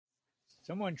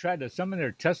Someone tried to summon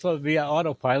their Tesla via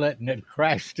autopilot and it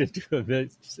crashed into a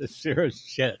Cirrus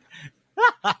jet.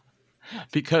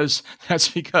 Because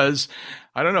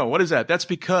I don't know, what is that? That's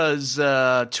because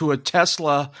to a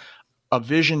Tesla, a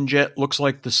Vision Jet looks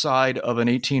like the side of an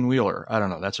 18-wheeler. I don't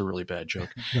know. That's a really bad joke.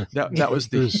 That was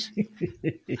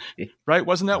right.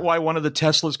 Wasn't that why one of the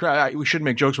Teslas? We shouldn't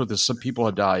make jokes with this. Some people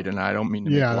have died, and I don't mean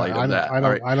to make light of that.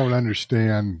 I don't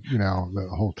understand, the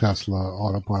whole Tesla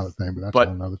autopilot thing, but that's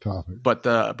another topic. But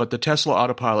the Tesla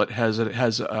autopilot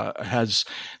has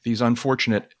these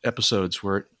unfortunate episodes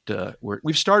where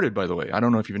we've started, by the way. I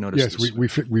don't know if you've noticed. Yes,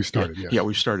 we've started. Yeah,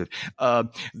 we've started.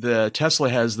 The Tesla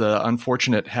has the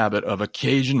unfortunate habit of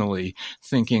occasionally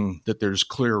thinking that there's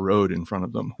clear road in front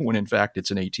of them, when in fact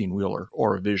it's an 18-wheeler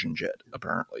or a Vision Jet.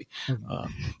 Apparently,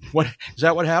 what is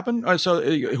that? What happened? So,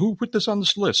 who put this on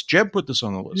this list? Jeb put this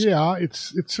on the list. Yeah,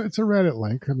 it's a Reddit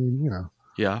link. I mean,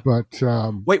 Yeah. But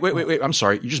wait. I'm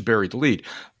sorry. You just buried the lead.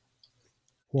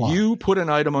 Why? You put an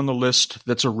item on the list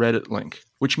that's a Reddit link,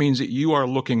 which means that you are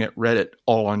looking at Reddit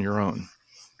all on your own.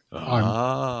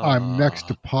 I'm next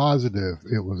to positive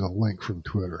it was a link from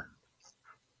Twitter.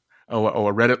 Oh,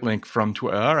 a Reddit link from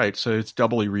Twitter. All right, so it's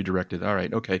doubly redirected. All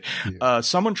right, okay. Yeah.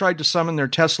 Someone tried to summon their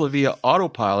Tesla via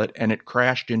autopilot, and it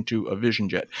crashed into a Vision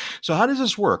Jet. So how does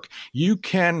this work? You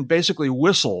can basically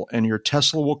whistle, and your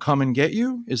Tesla will come and get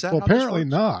you? Is that apparently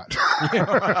not.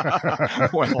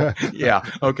 Well, yeah,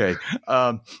 okay.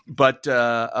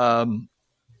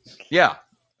 Yeah.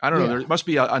 I don't know. There must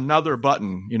be another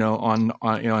button, on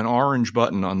an orange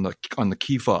button on the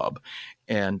key fob.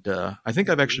 And I think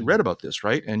I've actually read about this,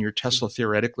 right? And your Tesla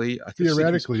theoretically,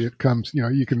 it comes.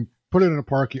 You can put it in a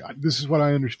parking. This is what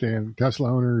I understand.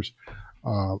 Tesla owners.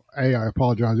 I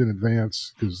apologize in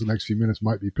advance because the next few minutes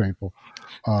might be painful.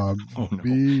 Oh, no.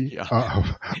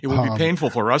 It will be painful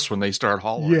for us when they start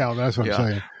hauling. Yeah, that's what I'm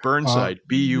saying. Burnside,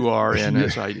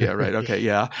 Burnsid. Yeah, right. Okay,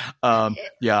 yeah.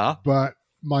 But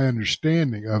my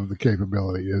understanding of the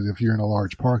capability is if you're in a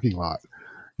large parking lot,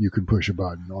 you can push a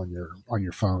button on your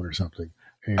phone or something,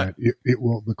 and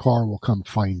the car will come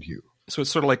find you. So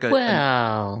it's sort of like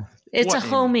it's a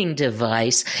homing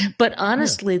device, but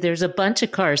honestly, there's a bunch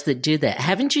of cars that do that.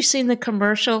 Haven't you seen the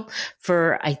commercial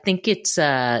for? I think it's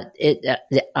it's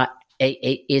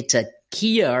a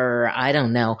Kia or I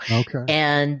don't know. Okay,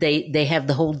 and they have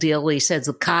the whole deal. He says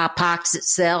the car parks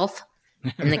itself.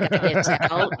 And the guy gets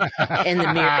out, and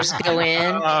the mirrors go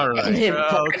in, and it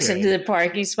parks into the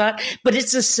parking spot. But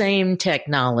it's the same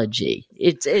technology.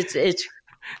 It's it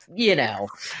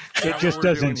just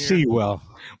doesn't see well.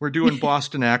 We're doing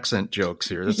Boston accent jokes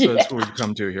here. That's what we've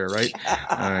come to here, right?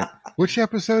 All right. Which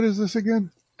episode is this again?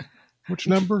 Which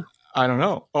number? I don't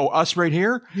know. Oh, us right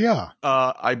here? Yeah.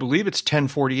 I believe it's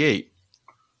 1048.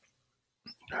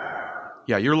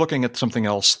 Yeah, you're looking at something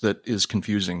else that is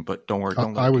confusing, but don't worry.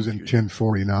 I was in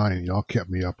 1049, and y'all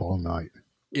kept me up all night.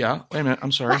 Yeah. Wait a minute.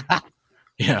 I'm sorry.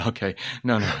 Yeah. Okay.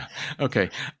 No. Okay.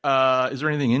 Is there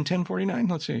anything in 1049?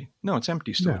 Let's see. No, it's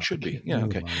empty still. It should be. Yeah.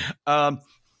 Okay.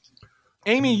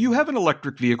 Amy, you have an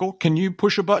electric vehicle. Can you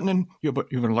push a button and you have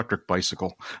an electric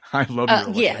bicycle? I love your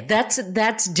electric. Yeah,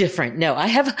 that's different. No, I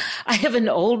have an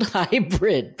old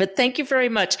hybrid, but thank you very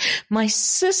much. My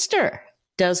sister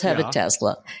does have a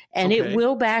Tesla, and it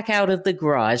will back out of the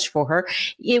garage for her.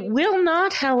 It will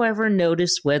not, however,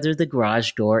 notice whether the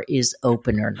garage door is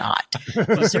open or not.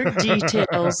 These are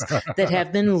details that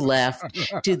have been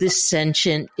left to the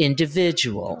sentient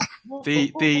individual.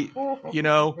 The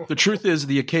truth is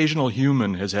the occasional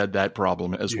human has had that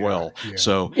problem as well. Yeah.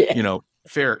 So,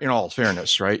 fair, in all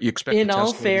fairness, right? You expect in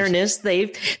all fairness,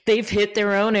 they've hit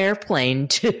their own airplane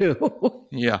too.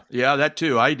 Yeah, that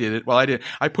too. I did it. Well,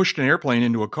 I pushed an airplane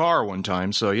into a car one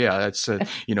time. So yeah, that's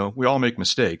we all make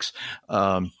mistakes.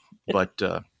 But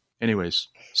anyways,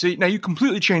 see, now you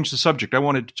completely changed the subject. I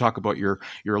wanted to talk about your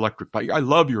electric bike. I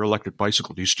love your electric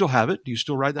bicycle. Do you still have it? Do you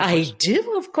still ride that bicycle? I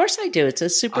do. Of course I do. It's a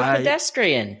super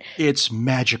pedestrian. It's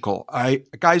magical.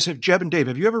 Guys, Jeb and Dave,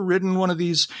 have you ever ridden one of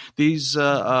these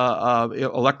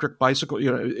electric bicycle?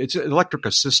 It's electric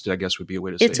assisted, I guess would be a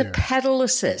way to say it. It's a pedal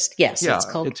assist. Yes, it's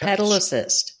called pedal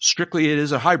assist. Strictly, it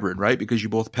is a hybrid, right? Because you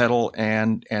both pedal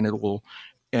and it will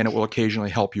occasionally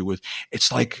help you with.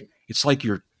 It's like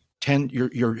you're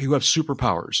you have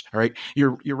superpowers. All right.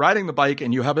 You're riding the bike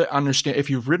and you have to understand, if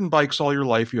you've ridden bikes all your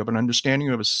life, you have an understanding,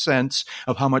 you have a sense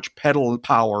of how much pedal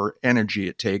power, energy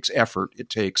it takes, effort it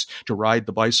takes to ride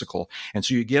the bicycle. And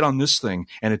so you get on this thing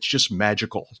and it's just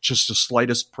magical. It's just the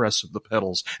slightest press of the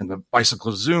pedals and the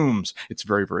bicycle zooms. It's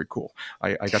very, very cool.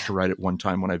 I got to ride it one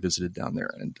time when I visited down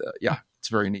there, and It's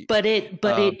very neat. But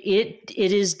it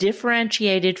is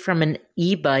differentiated from an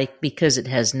e-bike because it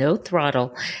has no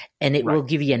throttle, and it will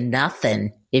give you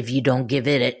nothing if you don't give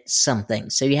it something.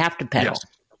 So you have to pedal. Yes.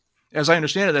 As I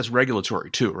understand it, that's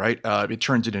regulatory too, right? It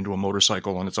turns it into a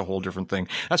motorcycle, and it's a whole different thing.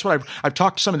 That's what I've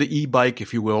talked to some of the e-bike,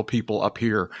 if you will, people up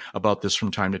here about this from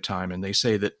time to time, and they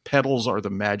say that pedals are the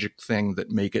magic thing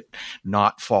that make it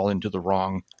not fall into the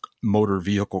wrong motor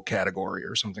vehicle category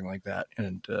or something like that.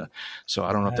 And so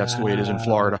I don't know if that's the way it is in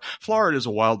Florida. Florida is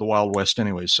the Wild West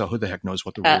anyway, so who the heck knows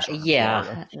what the rules are.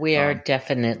 Yeah, we are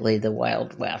definitely the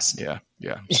Wild West. Yeah.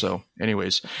 So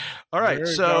anyways, all right.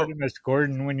 There's so Artemis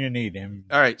Gordon when you need him.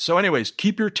 All right. So anyways,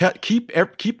 keep those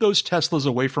Teslas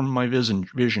away from my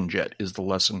Vision Jet is the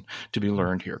lesson to be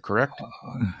learned here. Correct?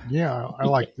 Yeah, I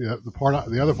like the other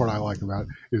part I like about it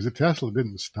is the Tesla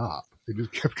didn't stop. It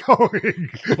just kept going.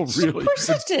 Oh, really? Of course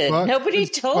it did. Nobody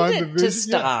told it to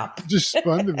stop. Just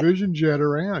spun the Vision Jet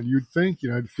around. You'd think,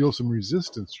 it'd feel some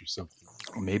resistance or something.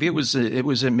 Maybe it was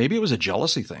a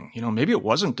jealousy thing. Maybe it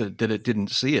wasn't that it didn't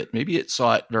see it. Maybe it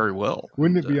saw it very well.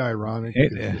 Wouldn't it be ironic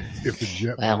if the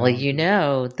jet? Well,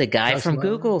 the guy from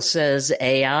Google says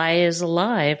AI is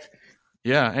alive.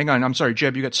 Yeah, hang on. I'm sorry,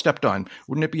 Jeb. You got stepped on.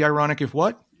 Wouldn't it be ironic if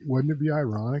what? Wouldn't it be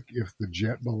ironic if the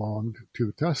jet belonged to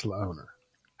the Tesla owner?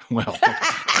 Well,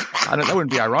 that wouldn't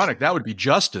be ironic. That would be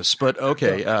justice. But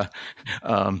okay.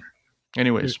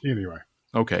 Anyways. Anyway.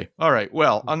 Okay. All right.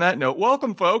 Well, on that note,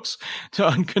 welcome, folks, to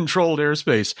Uncontrolled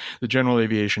Airspace, the General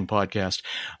Aviation Podcast.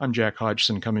 I'm Jack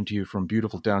Hodgson, coming to you from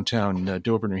beautiful downtown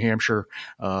Dover, New Hampshire,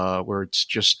 where it's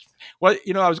just,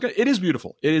 it is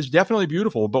beautiful. It is definitely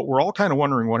beautiful, but we're all kind of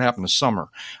wondering what happened to summer,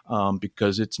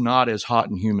 because it's not as hot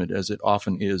and humid as it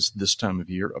often is this time of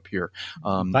year up here.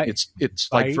 It's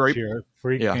like very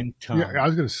freaking tongue. Yeah, I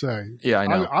was going to say. Yeah, I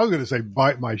know. I was going to say,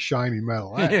 bite my shiny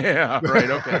metal ass. Yeah,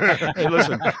 right. Okay. Hey,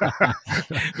 listen,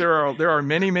 there are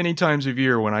many, many times of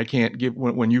year when I can't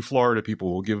when you Florida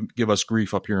people will give us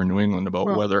grief up here in New England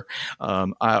about weather.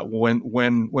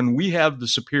 When we have the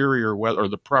superior weather or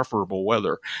the preferable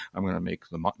weather, I'm going to make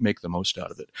the most out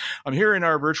of it. I'm here in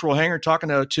our virtual hangar talking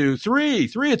to three.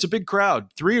 It's a big crowd.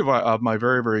 Three of my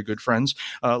very, very good friends.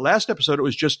 Last episode it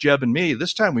was just Jeb and me.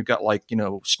 This time we've got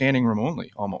standing room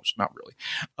only, almost, not really.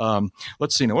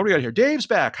 Let's see now. What do we got here? Dave's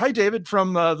back. Hi, David,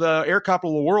 from the air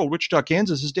capital of the world, Wichita,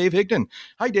 Kansas. This is Dave Higdon.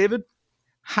 Hi, David.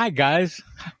 Hi, guys.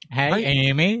 Hi,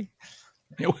 Amy.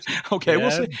 Okay,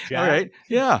 we'll see. Jack. All right.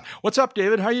 Yeah. What's up,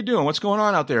 David? How you doing? What's going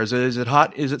on out there? Is it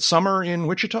hot? Is it summer in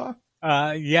Wichita?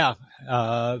 Yeah.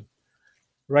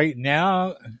 Right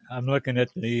now, I'm looking at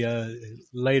the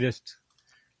latest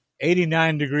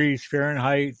 89 degrees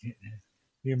Fahrenheit.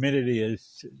 Humidity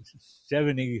is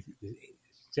 93%.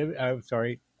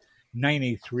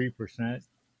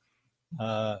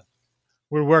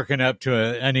 We're working up to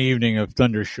an evening of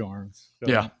thunderstorms. So.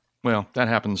 Yeah. Well, that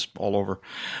happens all over.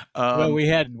 Well, we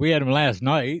had them last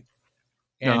night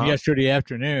and yesterday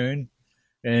afternoon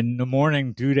and the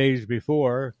morning 2 days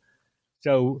before.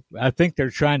 So I think they're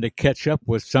trying to catch up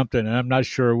with something, and I'm not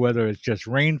sure whether it's just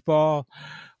rainfall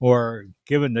or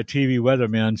giving the TV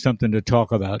weatherman something to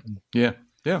talk about. Yeah.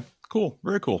 Cool.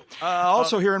 Very cool.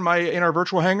 Also here in our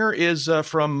virtual hangar is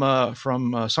from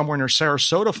somewhere near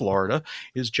Sarasota, Florida,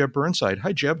 is Jeb Burnside.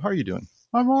 Hi, Jeb. How are you doing?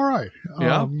 I'm all right.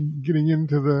 Yeah. Getting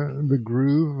into the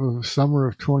groove of summer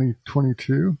of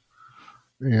 2022,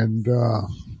 and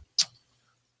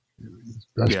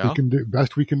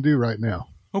best we can do right now.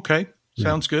 Okay.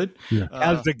 Sounds good. Yeah.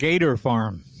 How's the gator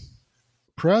farm?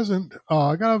 Present.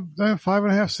 I got a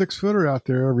 5.5, 6 footer out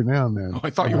there every now and then. Oh,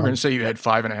 I thought you were going to say you had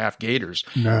 5.5 gators.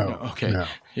 No. Okay. No.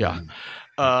 Yeah.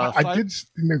 I did.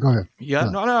 No, go ahead.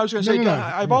 Yeah. No. I was going to say,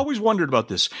 I've always wondered about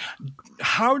this.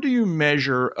 How do you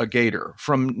measure a gator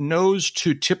from nose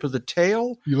to tip of the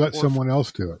tail? You let someone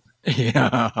else do it.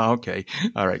 Yeah. Okay.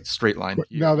 All right. Straight line.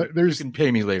 Now you can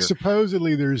pay me later.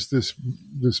 Supposedly, there's this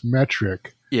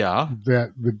metric. Yeah.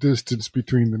 That the distance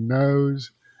between the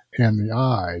nose and the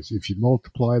eyes, if you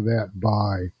multiply that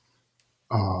by,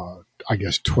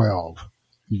 12,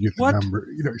 you get the number.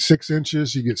 6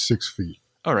 inches, you get 6 feet.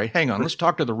 All right, hang on. Let's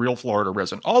talk to the real Florida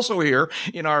resident. Also here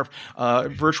in our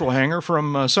virtual hangar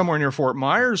from somewhere near Fort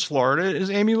Myers, Florida, is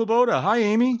Amy Laboda. Hi,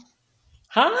 Amy.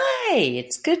 Hi.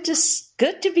 It's good to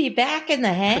be back in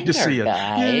the hangar, good to see you.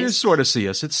 guys. Yeah, you sort of see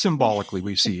us. It's symbolically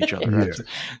we see each other. Yeah.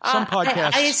 Some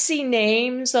podcasts. I see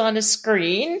names on a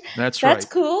screen. That's right. That's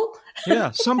cool.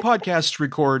 Yeah, some podcasts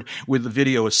record with the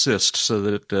video assist so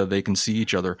that they can see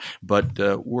each other, but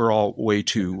we're all way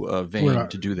too vain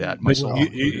to do that. Myself,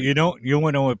 you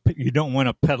don't want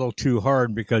to pedal too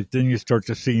hard because then you start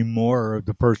to see more of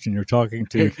the person you're talking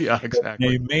to. Yeah, exactly.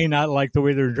 They may not like the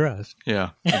way they're dressed.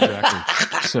 Yeah, exactly.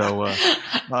 So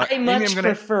I much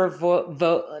prefer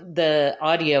the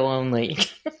audio only.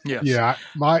 Yes. Yeah,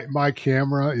 my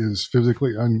camera is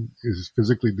physically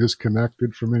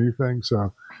disconnected from anything,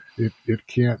 so it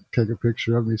can't take a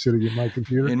picture of me sitting at my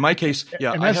computer. In my case,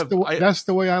 yeah, and that's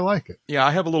the way I like it. Yeah,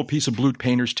 I have a little piece of blue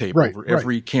painter's tape over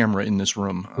every camera in this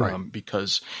room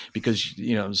because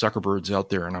Zuckerberg's out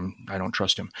there and I don't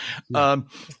trust him. Yeah.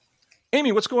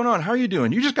 Amy, what's going on? How are you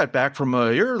doing? You just got back from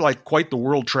you're like quite the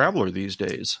world traveler these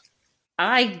days.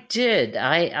 I did.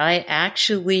 I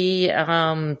actually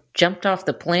jumped off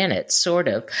the planet, sort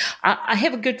of. I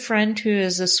have a good friend who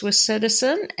is a Swiss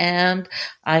citizen, and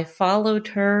I followed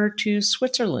her to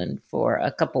Switzerland for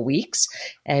a couple weeks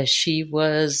as she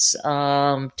was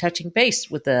touching base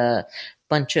with a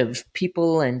bunch of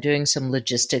people and doing some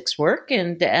logistics work,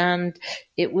 and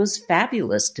it was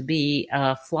fabulous to be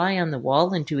a fly on the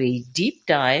wall and do a deep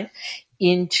dive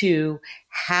into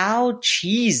how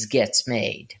cheese gets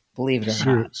made. Believe it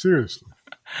or not. Seriously.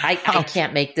 I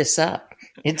can't make this up.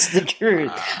 It's the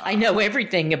truth. I know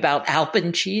everything about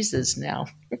Alpen cheeses now.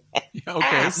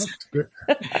 Okay.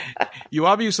 You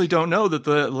obviously don't know that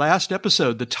the last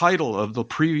episode, the title of the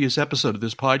previous episode of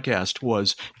this podcast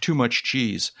was Too Much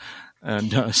Cheese.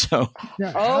 And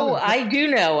I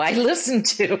do know. I listened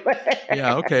to it.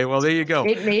 Yeah, okay. Well, there you go.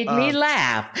 It made me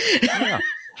laugh. Yeah.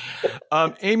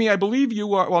 Amy, I believe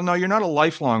you are, well, no, you're not a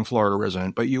lifelong Florida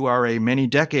resident, but you are a many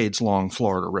decades long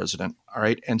Florida resident. All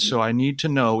right. And so I need to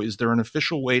know, is there an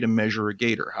official way to measure a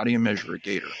gator? How do you measure a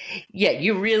gator? Yeah,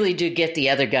 you really do get the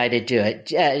other guy to do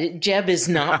it. Jeb is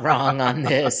not wrong on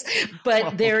this,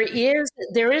 but there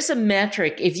is a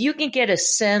metric. If you can get a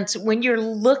sense when you're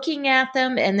looking at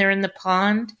them and they're in the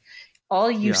pond, all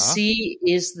you see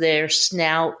is their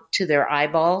snout to their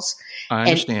eyeballs. I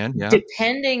understand, and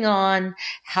depending on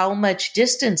how much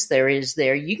distance there is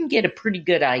there, you can get a pretty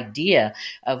good idea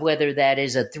of whether that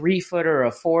is a 3-footer,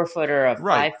 a 4-footer, a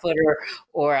 5-footer,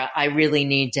 or I really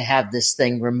need to have this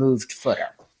thing removed footer.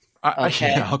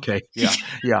 Okay.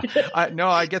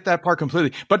 I get that part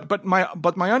completely. But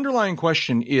my underlying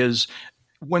question is,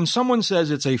 when someone says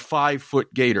it's a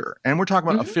 5-foot gator, and we're talking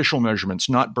about official measurements,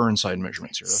 not Burnside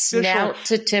measurements here. Snout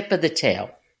to tip of the tail.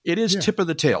 It is tip of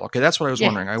the tail. Okay, that's what I was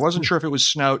wondering. I wasn't sure if it was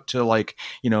snout to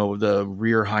the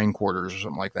rear hindquarters or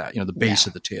something like that. The base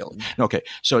of the tail. Okay,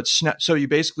 so it's snout. So you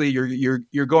basically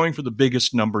you're going for the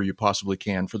biggest number you possibly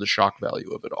can for the shock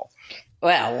value of it all.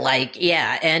 Well,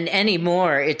 and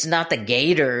anymore, it's not the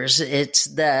gators; it's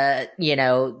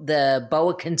the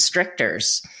boa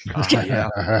constrictors. Yeah,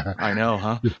 I know,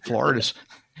 huh? Florida's.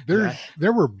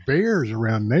 There were bears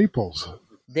around Naples.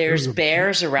 There's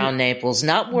bears around Naples.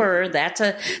 Not were. That's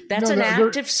an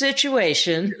active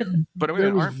situation. But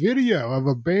there was video of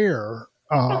a bear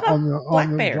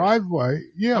on the driveway.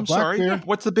 Yeah, I'm sorry. Bear.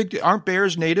 What's the big? Aren't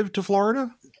bears native to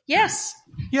Florida? Yes.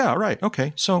 Yeah. Right.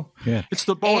 Okay. So it's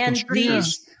the boa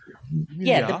constrictors.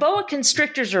 The boa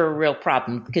constrictors are a real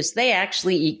problem because they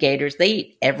actually eat gators. They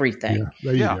eat everything.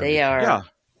 They are. Yeah.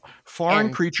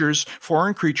 Foreign creatures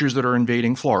that are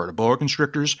invading Florida. Boa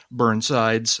constrictors,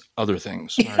 Burnsides, other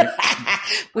things. Right?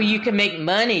 Well, you can make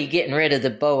money getting rid of the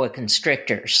boa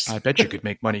constrictors. I bet you could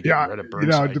make money getting rid of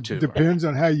Burnside, too. Depends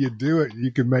on how you do it.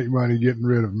 You can make money getting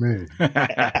rid of me.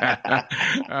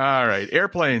 All right.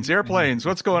 Airplanes.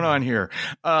 What's going on here?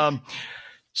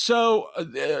 So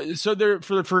there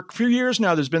for a few years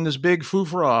now, there's been this big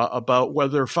foofara about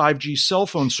whether 5G cell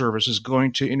phone service is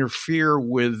going to interfere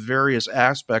with various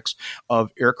aspects of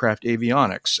aircraft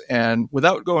avionics. And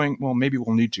without going, well, maybe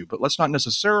we'll need to, but let's not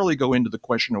necessarily go into the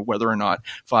question of whether or not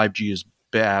 5G is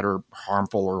bad or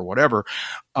harmful or whatever.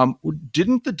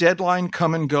 Didn't the deadline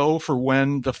come and go for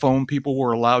when the phone people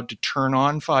were allowed to turn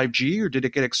on 5G, or did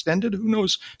it get extended? Who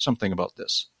knows something about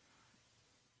this?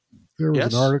 There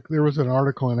was an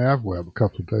article in AvWeb a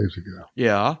couple of days ago.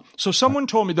 Yeah. So someone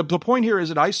told me the point here is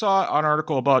that I saw an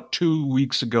article about 2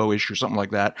 weeks ago-ish or something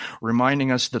like that,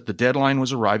 reminding us that the deadline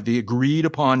was arrived. The agreed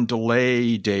upon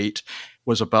delay date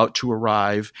was about to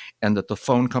arrive, and that the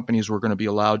phone companies were going to be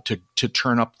allowed to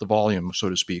turn up the volume, so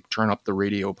to speak, turn up the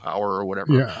radio power or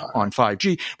whatever on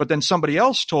 5G. But then somebody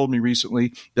else told me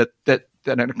recently that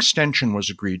an extension was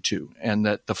agreed to, and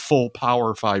that the full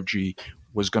power 5G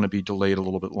was going to be delayed a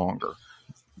little bit longer.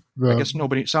 I guess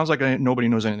nobody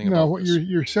knows anything about this.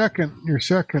 Your second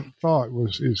thought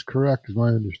is correct, is my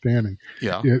understanding.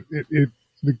 Yeah.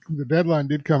 The deadline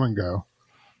did come and go.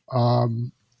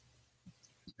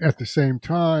 At the same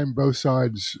time, both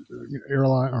sides,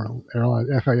 airline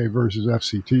FAA versus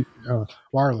FCT,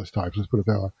 wireless types, let's put it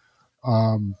that way,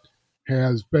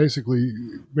 has basically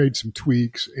made some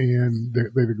tweaks, and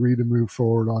they've agreed to move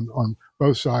forward on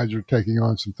both sides are taking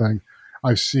on some things.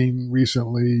 I've seen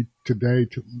recently,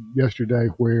 yesterday,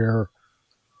 where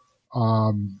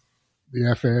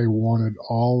the FAA wanted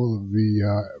all of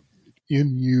the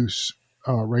in-use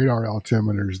radar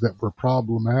altimeters that were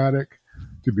problematic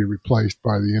to be replaced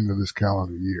by the end of this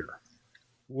calendar year.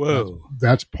 Whoa.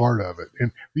 That's part of it.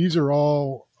 And these are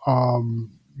all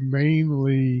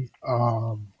mainly,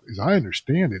 as I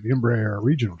understand it, Embraer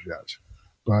regional jets.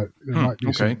 But there might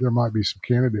be some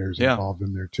Canadairs involved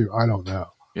in there too. I don't know.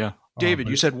 Yeah. David,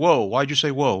 you said whoa. Why'd you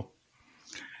say whoa?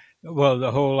 Well,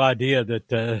 the whole idea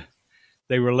that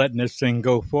they were letting this thing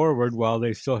go forward while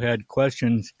they still had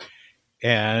questions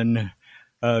and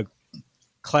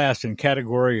class and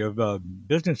category of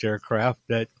business aircraft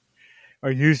that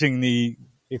are using the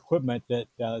equipment that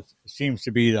seems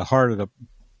to be the heart of the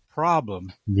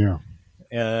problem. Yeah.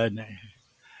 And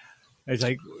it's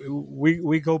like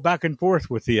we go back and forth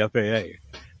with the FAA.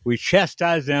 We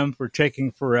chastise them for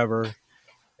taking forever,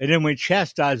 and then we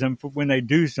chastise them for when they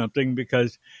do something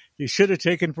because they should have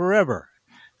taken forever.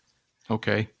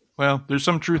 Okay. Well, there's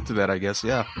some truth to that, I guess.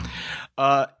 Yeah.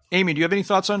 Amy, do you have any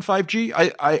thoughts on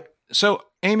 5G? So,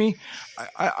 Amy,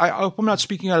 I hope I'm not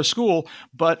speaking out of school,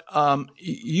 but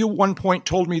you at one point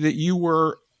told me that you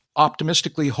were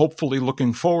optimistically, hopefully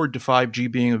looking forward to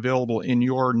 5G being available in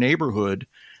your neighborhood.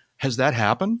 Has that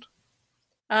happened?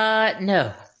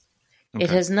 No, okay. It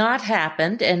has not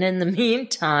happened. And in the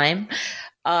meantime,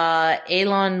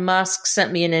 Elon Musk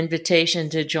sent me an invitation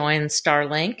to join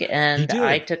Starlink, and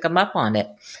I took him up on it.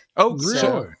 Oh, really?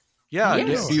 So, yeah.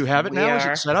 Yes. Do you have it now? Is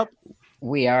it set up?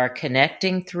 We are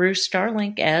connecting through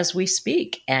Starlink as we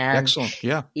speak. And excellent.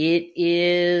 Yeah. It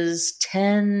is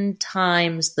 10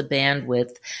 times the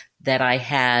bandwidth that I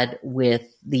had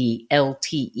with the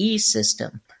LTE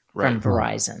system from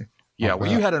Verizon. Yeah,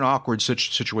 well, you had an awkward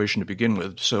situation to begin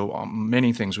with, so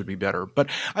many things would be better.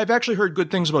 But I've actually heard good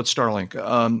things about Starlink.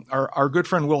 Our good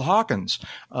friend Will Hawkins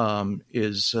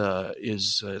lives up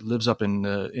in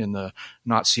the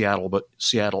not Seattle, but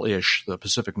Seattle-ish, the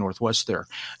Pacific Northwest there,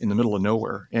 in the middle of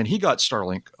nowhere, and he got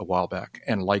Starlink a while back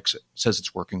and likes it. Says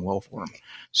it's working well for him.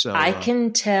 So I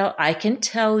can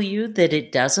tell you that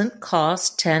it doesn't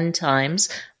cost 10 times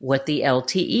what the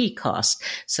LTE cost.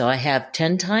 So I have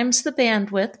 10 times the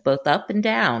bandwidth, both up and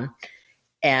down,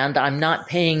 and I'm not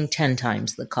paying 10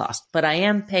 times the cost, but I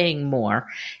am paying more.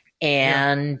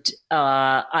 And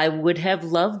I would have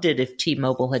loved it if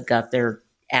T-Mobile had got their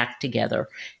act together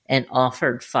and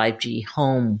offered 5G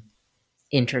home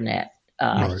internet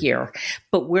here.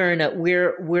 But we're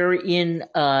in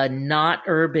a not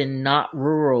urban, not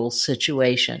rural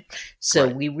situation. So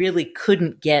we really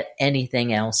couldn't get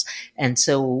anything else. And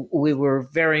so we were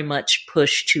very much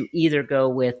pushed to either go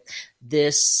with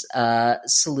this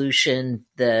solution,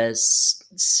 the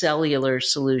cellular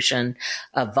solution,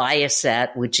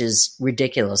 Viasat, which is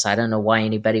ridiculous. I don't know why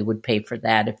anybody would pay for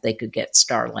that if they could get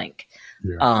Starlink.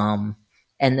 Yeah.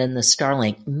 And then the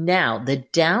Starlink. Now, the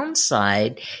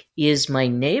downside is my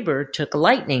neighbor took a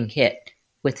lightning hit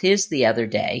with his the other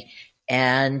day,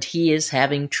 and he is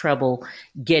having trouble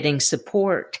getting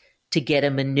support to get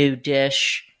him a new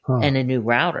dish and a new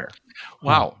router.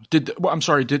 Wow. I'm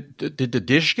sorry, did the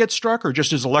dish get struck, or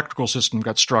just his electrical system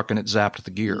got struck and it zapped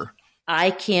the gear? I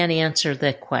can't answer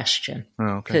that question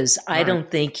because I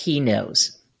don't think he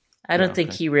knows. I don't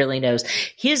think he really knows.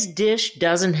 His dish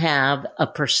doesn't have a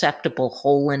perceptible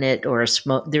hole in it or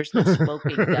there's no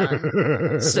smoking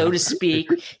gun, so to speak.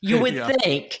 You would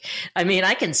think, I mean,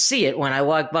 I can see it when I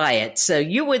walk by it. So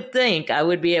you would think I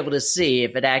would be able to see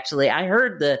if it actually, I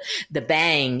heard the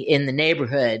bang in the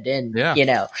neighborhood, and you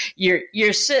know,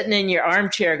 you're sitting in your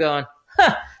armchair going,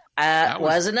 that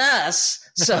wasn't us.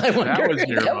 So I wonder if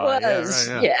it was.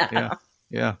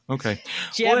 Yeah. Okay.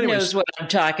 Jeff knows what I'm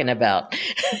talking about.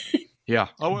 Yeah.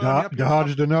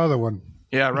 Dodged another one.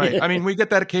 Yeah, right. I mean, we get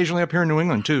that occasionally up here in New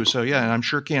England too. So yeah, and I'm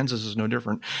sure Kansas is no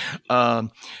different.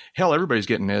 Hell, everybody's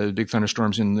getting big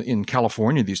thunderstorms in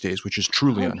California these days, which is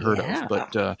truly unheard of.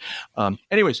 But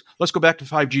anyways, let's go back to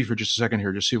 5G for just a second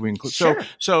here, just see if we can. Sure.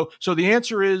 So the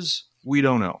answer is we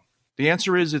don't know. The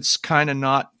answer is it's kind of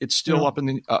not. It's still up in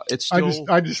the. It's still.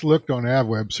 I just looked on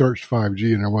AvWeb, searched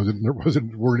 5G, and there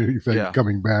weren't anything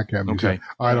coming back at me. Okay. So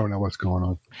I don't know what's going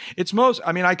on. It's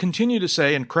I mean, I continue to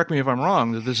say, and correct me if I'm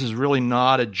wrong, that this is really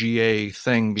not a GA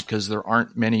thing because there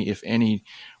aren't many, if any,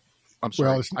 I'm sorry.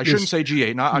 Well, I shouldn't say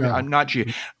GA. Not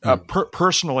GA.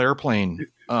 Personal airplane.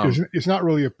 It's not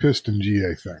really a piston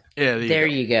GA thing. Yeah, there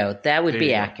you go. That would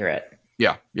be accurate.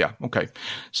 Yeah. Okay.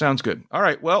 Sounds good. All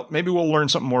right. Well, maybe we'll learn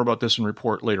something more about this and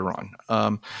report later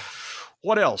on.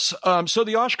 What else? So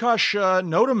the Oshkosh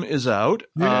NOTAM is out,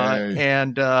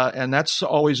 and that's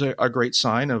always a great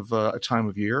sign of a time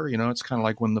of year. You know, it's kind of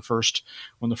like when the first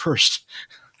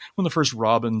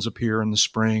robins appear in the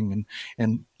spring,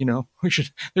 and you know,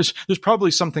 there's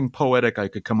probably something poetic I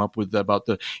could come up with about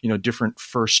the, you know, different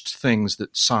first things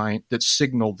that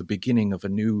signal the beginning of a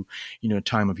new, you know,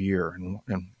 time of year. And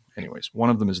anyways, one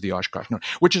of them is the Oshkosh NOTAM,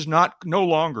 which is no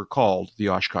longer called the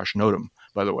Oshkosh NOTAM,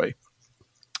 by the way.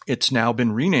 It's now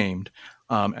been renamed,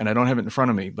 and I don't have it in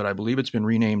front of me, but I believe it's been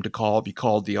renamed to be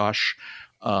called the Oshkosh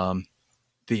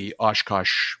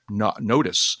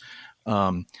Notice.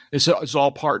 It's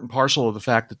all part and parcel of the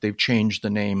fact that they've changed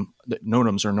the name, that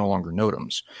NOTAMs are no longer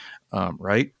NOTAMs,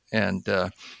 right? And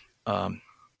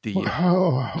please.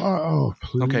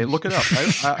 Okay, look it up.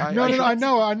 I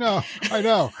know.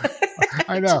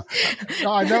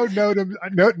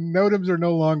 NOTAMs are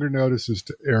no longer notices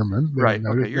to airmen. They're right.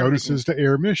 Notices to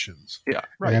air missions. Yeah.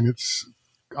 Right. And it's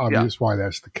obvious why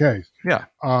that's the case. Yeah.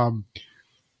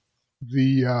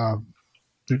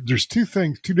 There's two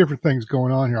different things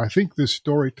going on here. I think this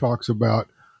story talks about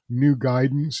new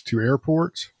guidance to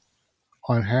airports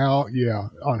on how they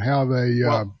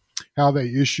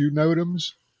issue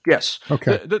NOTAMs. Yes.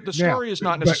 Okay. The story is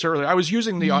not necessarily. I was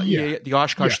using the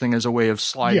Oshkosh thing as a way of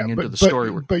sliding into the story.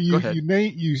 But you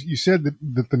said that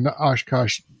the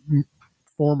Oshkosh,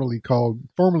 formerly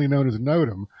known as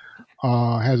NOTAM,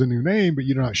 has a new name, but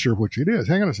you're not sure which it is.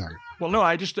 Hang on a second. Well, no,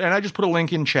 I just put a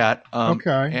link in chat.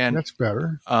 And that's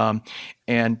better. And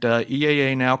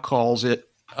EAA now calls it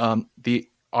the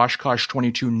Oshkosh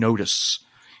 22 Notice,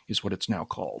 is what it's now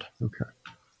called. Okay.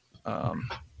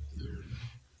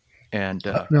 And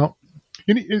now,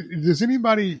 does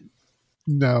anybody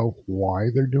know why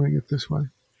they're doing it this way?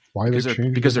 Why they're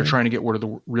changing? Because they're trying to get rid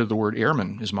of the word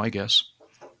airman, is my guess.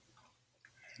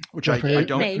 Which I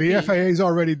don't. Maybe. The FAA's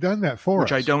already done that for us.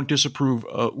 Which I don't disapprove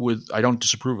of. I don't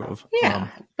disapprove of.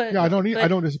 I don't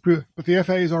disapprove. But the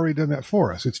FAA's already done that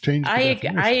for us. It's changed.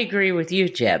 I agree with you,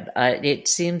 Jeb. It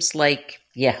seems like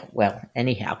Well,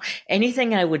 anyhow,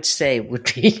 anything I would say would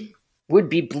be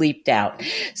bleeped out.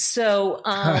 So,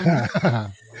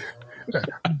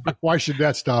 why should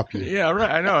that stop you? Yeah,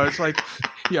 right. I know. It's like,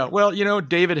 well, you know,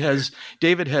 David has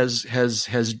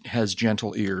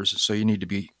gentle ears, so you need to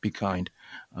be kind.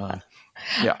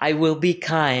 I will be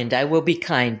kind,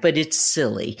 but it's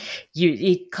silly.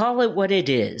 You call it what it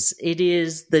is. It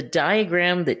is the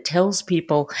diagram that tells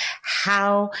people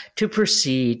how to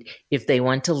proceed if they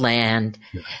want to land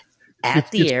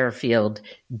at the airfield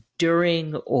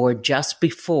during or just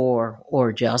before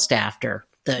or just after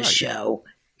the show.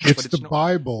 It's the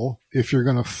Bible if you're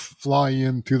going to fly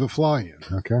in to the fly-in,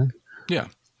 okay? Yeah.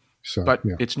 But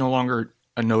it's no longer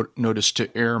a notice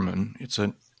to airmen. It's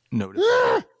a notice.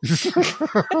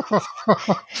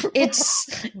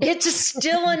 It's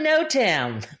still a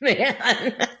NOTAM,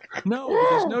 man. No,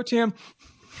 because NOTAM.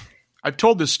 I've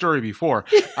told this story before.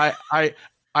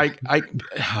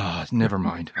 Never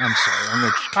mind. I'm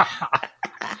sorry.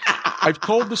 I've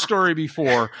told the story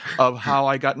before of how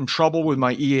I got in trouble with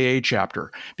my EAA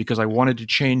chapter because I wanted to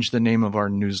change the name of our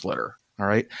newsletter. All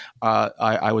right.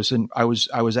 I was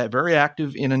very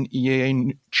active in an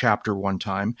EAA chapter one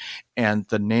time, and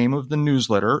the name of the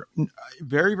newsletter,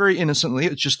 very, very innocently,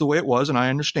 it's just the way it was, and I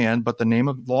understand, but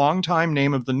the longtime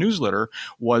name of the newsletter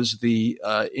was the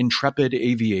Intrepid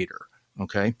Aviator.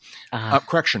 Okay.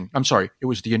 Correction. I'm sorry. It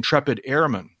was the Intrepid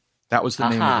Airman. That was the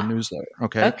name of the newsletter.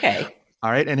 Okay. Okay. All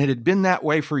right. And it had been that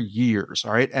way for years.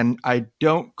 All right. And I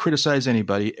don't criticize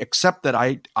anybody except that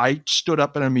I stood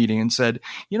up in a meeting and said,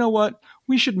 you know what?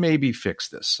 We should maybe fix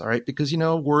this. All right. Because, you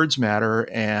know, words matter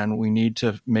and we need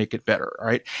to make it better. All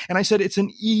right. And I said, it's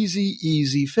an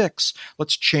easy fix.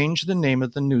 Let's change the name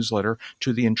of the newsletter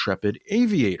to the Intrepid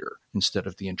Aviator instead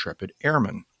of the Intrepid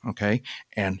Airman. Okay.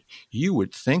 And you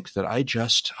would think that I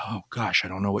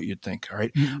don't know what you'd think. All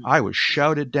right. Mm-hmm. I was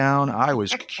shouted down. I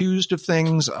was accused of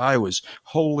things. I was,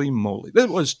 holy moly. That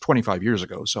was 25 years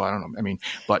ago. So I don't know. I mean,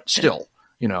 but still,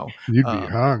 you know. You'd be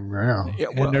hung now. Yeah,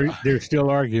 well, and they're still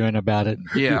arguing about it.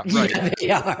 Yeah. Right.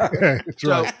 Yeah, they are. That's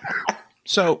right.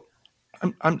 So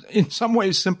I'm in some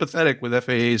ways sympathetic with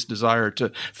FAA's desire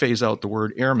to phase out the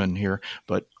word airman here,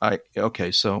 but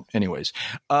so anyways,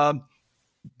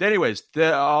 anyways,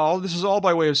 this is all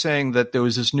by way of saying that there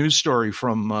was this news story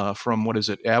from what is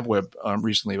it, AbWeb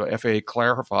recently about FAA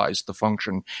clarifies the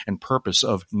function and purpose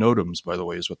of NOTAMs, by the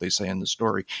way, is what they say in the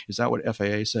story. Is that what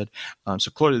FAA said?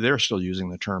 So clearly they're still using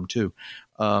the term too.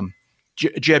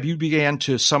 Jeb, you began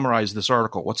to summarize this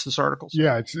article. What's this article?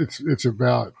 Yeah, it's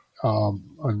about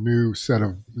a new set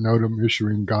of NOTAM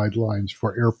issuing guidelines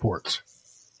for airports.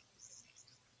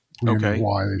 Okay.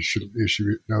 Why they should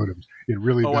issue NOTAMs. It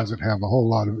really doesn't have a whole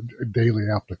lot of daily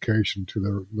application to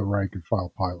the rank and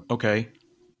file pilot. Okay.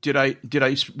 Did I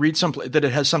read that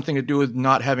it has something to do with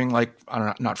not having, like, I don't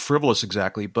know, not frivolous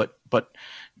exactly, but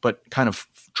kind of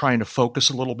trying to focus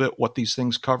a little bit what these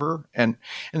things cover, and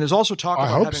there's also talk about.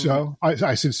 I hope so.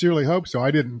 I sincerely hope so. I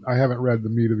haven't read the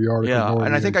meat of the article. Yeah,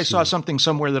 and I think I saw something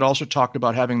somewhere that also talked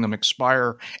about having them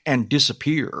expire and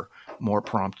disappear more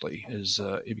promptly,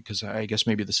 because I guess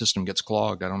maybe the system gets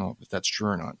clogged. I don't know if that's true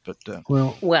or not, but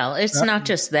well, it's not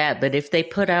just that. But if they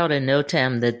put out a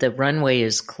NOTAM that the runway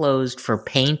is closed for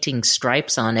painting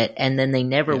stripes on it, and then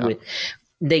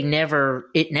it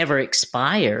never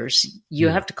expires, you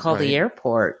have to call the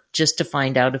airport just to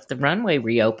find out if the runway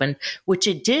reopened, which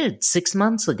it did 6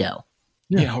 months ago.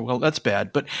 Yeah, well, that's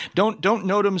bad. But don't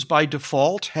NOTAMs by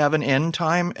default have an end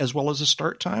time as well as a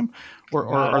start time? Or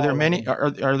are there many?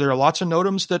 Are there lots of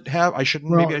NOTAMs that have?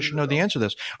 Maybe I should know the answer to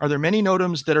this. Are there many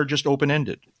NOTAMs that are just open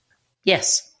ended?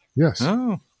 Yes. Yes.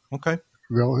 Oh, okay.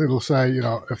 It'll say,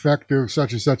 effective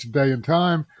such and such a day and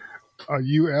time,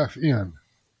 UFN.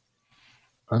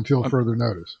 Until further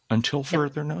notice. Until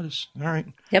further notice. All right.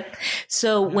 Yep.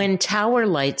 So when tower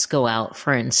lights go out,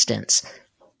 for instance,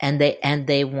 and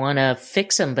they want to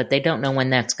fix them, but they don't know when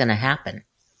that's going to happen.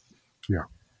 Yeah.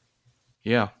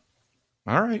 Yeah.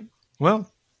 All right.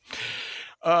 Well,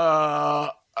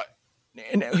 but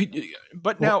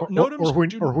now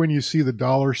NOTAMs or when you see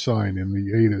the $sign in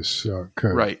the ATIS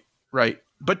code. Right.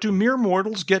 But do mere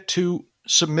mortals get to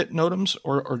submit NOTAMs,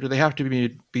 or do they have to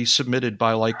be submitted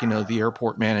by, like, the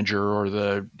airport manager or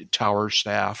the tower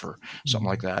staff or something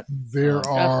like that? There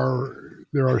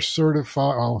are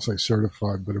certified, I won't say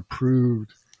certified, but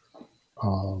approved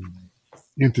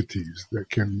entities that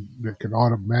can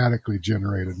automatically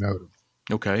generate a NOTAM.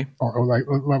 Okay. Or like,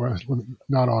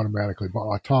 not automatically, but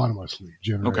autonomously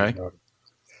generate a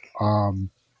NOTAM.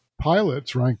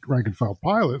 Pilots, rank and file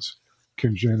pilots,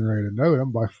 can generate a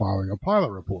NOTAM by filing a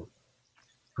pilot report,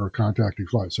 or contacting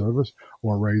flight service,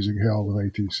 or raising hell with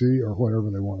ATC, or whatever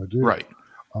they want to do. Right.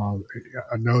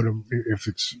 A NOTAM, if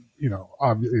it's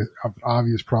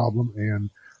obvious problem and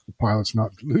the pilot's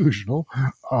not delusional,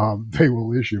 they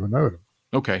will issue a NOTAM.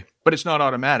 Okay, but it's not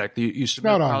automatic. You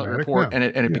submit a pilot report, and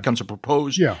it becomes a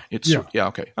proposed. Yeah.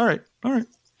 Okay. All right.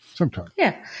 Sometimes.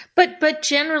 Yeah, but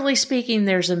generally speaking,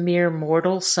 there's a mere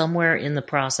mortal somewhere in the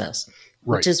process,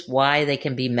 which is why they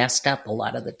can be messed up a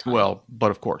lot of the time. Well,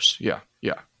 but of course, yeah.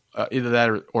 Either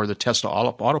that or the Tesla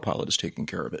autopilot is taking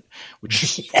care of it,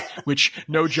 which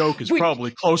no joke is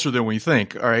probably closer than we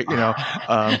think. All right,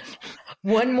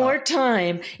 One more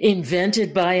time,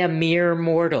 invented by a mere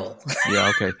mortal.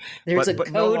 Yeah, okay. There's a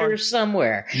coder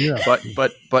somewhere. Yeah,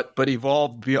 but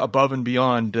evolved above and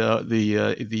beyond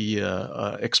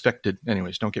the expected.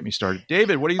 Anyways, don't get me started.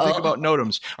 David, what do you think about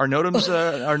NOTAMs? Are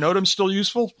NOTAMs still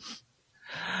useful?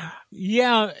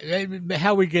 Yeah,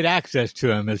 how we get access to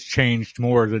them has changed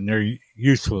more than their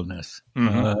usefulness.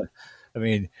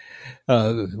 Mm-hmm.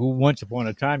 Once upon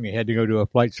a time, you had to go to a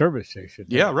flight service station.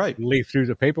 Yeah, right. Leaf through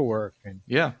the paperwork. And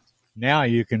now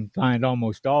you can find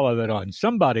almost all of it on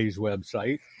somebody's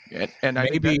website. And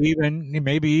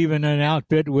maybe even an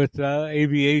outfit with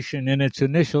aviation in its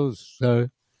initials to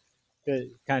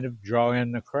kind of draw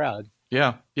in the crowd.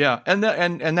 Yeah, and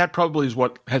that probably is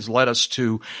what has led us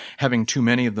to having too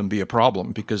many of them be a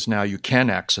problem, because now you can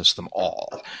access them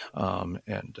all.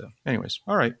 Anyways,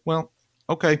 all right, well,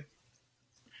 okay,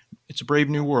 it's a brave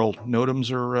new world.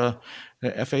 NOTAMs are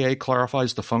the FAA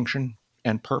clarifies the function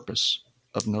and purpose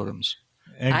of NOTAMs.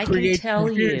 And I create can tell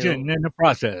confusion in the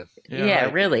process.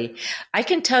 Really. I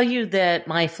can tell you that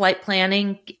my flight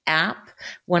planning app,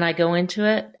 when I go into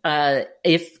it,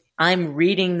 if I'm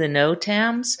reading the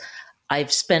NOTAMs,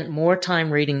 I've spent more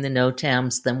time reading the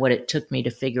NOTAMs than what it took me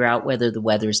to figure out whether the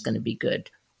weather is going to be good.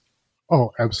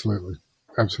 Oh, absolutely.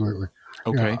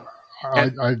 Okay. Yeah,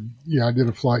 I did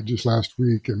a flight just last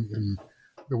week, and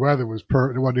the weather was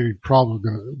perfect. There wasn't any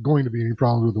problem going to be any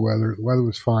problems with the weather. The weather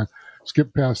was fine.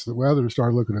 Skipped past the weather and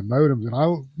started looking at NOTAMs, and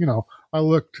I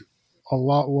looked a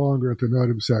lot longer at the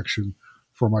NOTAM section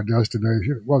for my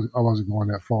destination. I wasn't going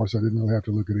that far, so I didn't really have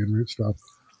to look at en route stuff.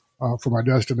 For my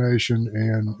destination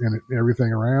and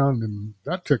everything around, and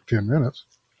that took 10 minutes.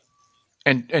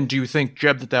 And do you think,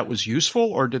 Jeb, that was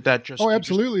useful, or did that just? Oh,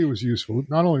 absolutely, it was useful.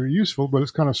 Not only useful, but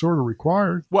it's kind of sort of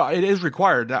required. Well, it is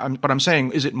required, but I'm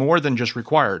saying, is it more than just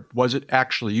required? Was it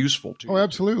actually useful to you? Oh,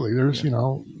 absolutely. There's,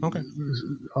 okay.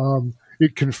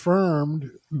 It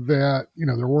confirmed that,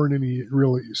 there weren't any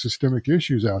really systemic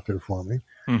issues out there for me.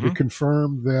 Mm-hmm. It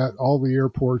confirmed that all the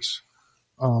airports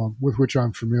with which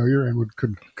I'm familiar and would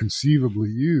conceivably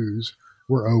use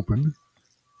were open,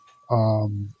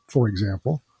 for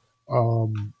example.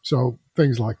 So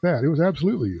things like that. It was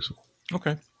absolutely useful.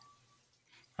 Okay.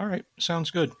 All right.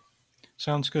 Sounds good.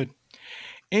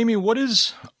 Amy, what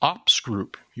is Ops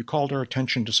Group? You called our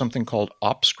attention to something called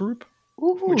Ops Group.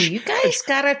 Ooh, you guys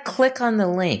got to click on the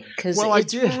link because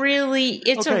it's a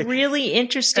really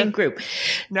interesting group.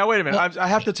 Now, wait a minute. I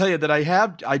have to tell you that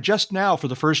I just now for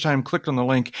the first time clicked on the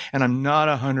link, and I'm not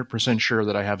 100% sure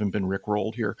that I haven't been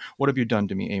rickrolled here. What have you done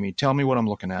to me, Amy? Tell me what I'm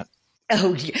looking at.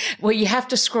 Oh, well, you have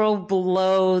to scroll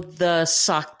below the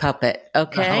sock puppet,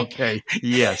 okay? Okay,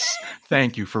 yes.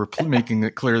 Thank you for making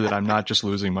it clear that I'm not just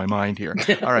losing my mind here.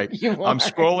 All right, I'm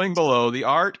scrolling below The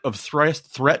Art of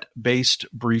Threat-Based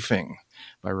Briefing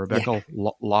by Rebecca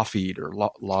Lafeed, or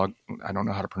Log. I don't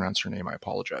know how to pronounce her name. I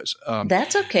apologize.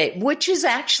 That's okay, which is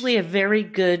actually a very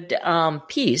good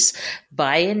piece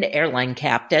by an airline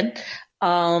captain.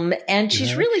 And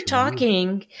she's really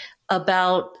talking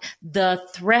about the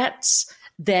threats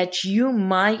that you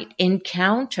might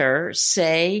encounter,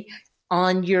 say,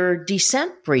 on your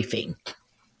descent briefing,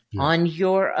 on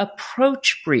your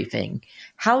approach briefing.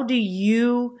 How do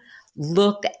you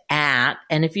look at,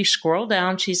 and if you scroll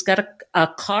down, she's got a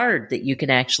card that you can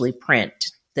actually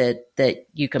print, that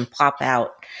you can pop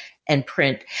out and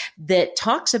print, that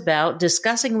talks about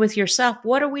discussing with yourself,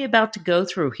 what are we about to go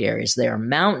through here? Is there a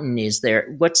mountain?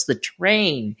 What's the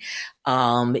terrain?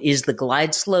 Is the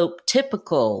glide slope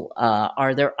typical?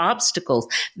 Are there obstacles?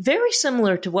 Very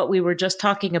similar to what we were just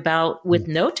talking about with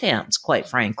NOTAMs, quite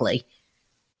frankly.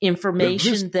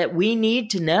 Information that we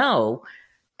need to know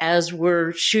as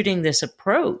we're shooting this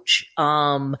approach.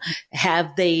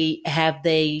 Have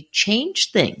they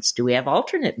changed things? Do we have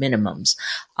alternate minimums?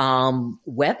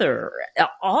 Weather,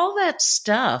 all that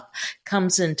stuff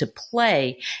comes into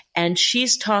play. And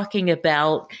she's talking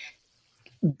about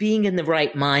being in the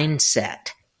right mindset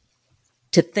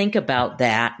to think about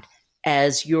that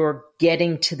as you're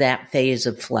getting to that phase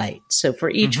of flight. So for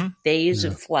each phase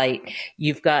of flight,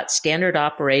 you've got standard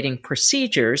operating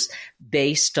procedures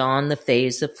based on the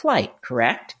phase of flight,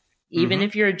 correct? Even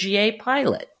if you're a GA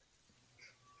pilot.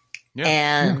 Yeah.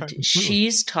 And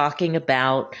she's talking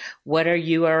about what are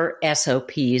your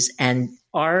SOPs, and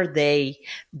are they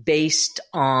based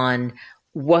on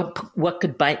what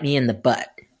could bite me in the butt?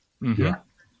 Mm-hmm. Yeah.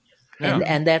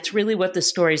 And that's really what the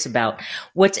story's about.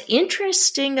 What's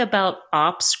interesting about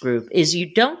Ops Group is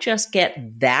you don't just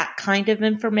get that kind of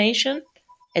information,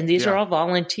 and these are all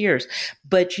volunteers,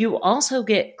 but you also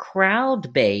get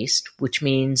crowd-based, which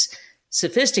means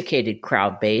sophisticated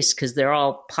crowd-based, because they're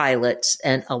all pilots,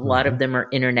 and a lot of them are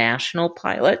international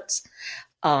pilots.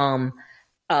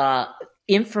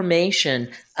 Information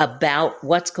about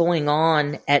what's going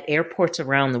on at airports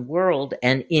around the world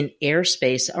and in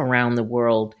airspace around the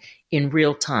world in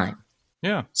real time.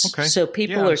 Yeah. Okay. So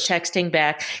people are texting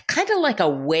back, kind of like a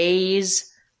Waze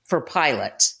for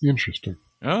pilots. Interesting.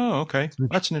 Oh, okay.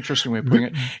 That's an interesting way of putting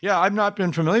it. Yeah, I've not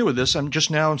been familiar with this. I'm just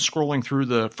now scrolling through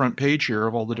the front page here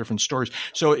of all the different stories.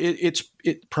 So it's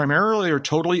primarily or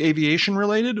totally aviation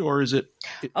related, or is it?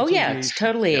 It's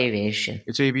totally aviation.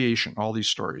 It's aviation. All these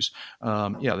stories.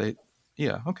 Okay.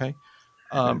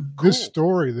 This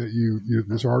story that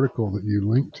this article that you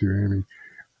linked to, Amy,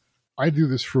 I do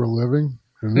this for a living,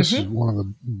 and this is one of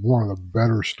the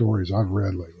better stories I've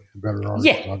read lately, better articles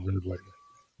I've read lately.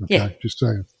 Okay, just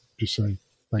saying.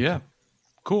 Thank you.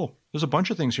 Cool. There's a bunch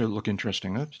of things here that look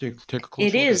interesting. Let's take a closer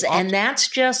look. It is, and that's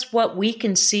just what we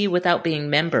can see without being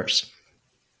members.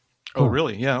 Oh,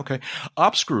 really? Yeah, okay.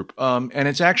 Ops Group, and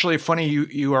it's actually a funny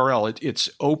URL. It's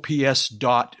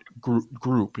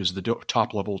ops.group is the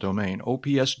top level domain.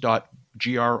 ops.group,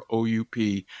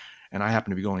 and I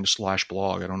happen to be going to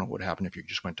 /blog. I don't know what would happen if you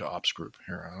just went to Ops Group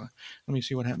here. Let me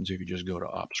see what happens if you just go to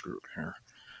Ops Group here.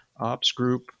 Ops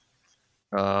Group.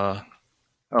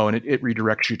 And it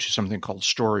redirects you to something called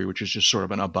Story, which is just sort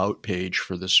of an about page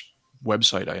for this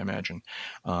website, I imagine.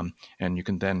 And you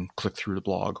can then click through the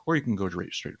blog, or you can go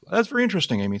straight. That's very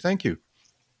interesting, Amy. Thank you.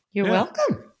 You're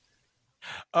welcome.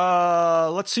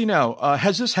 Let's see now.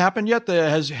 Has this happened yet?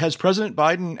 Has President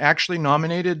Biden actually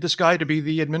nominated this guy to be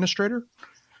the administrator?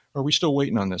 Are we still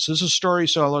waiting on this? This is a story.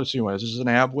 So let's see what this is. An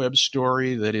AbWeb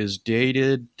story that is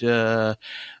dated.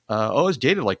 It's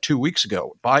dated like 2 weeks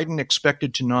ago. Biden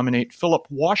expected to nominate Philip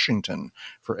Washington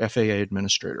for FAA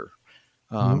administrator.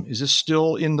 Is this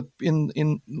still in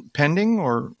pending,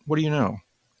 or what do you know?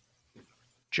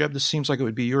 Jeb, this seems like it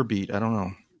would be your beat. I don't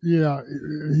know. Yeah,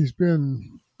 he's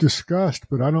been discussed,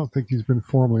 but I don't think he's been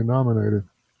formally nominated.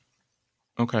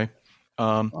 Okay.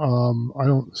 I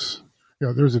don't.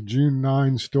 Yeah, there's a June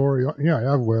 9 story. Yeah,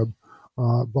 AbWeb.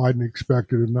 Biden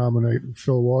expected to nominate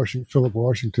Philip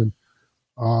Washington,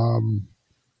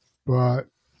 but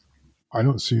I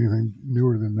don't see anything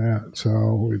newer than that.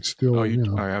 So it's still, all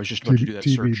right, I was just about to do that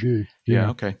TBD. Search. Yeah.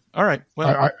 Okay. All right.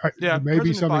 Well,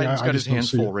 maybe something. Biden's got his hands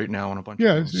full right now on a bunch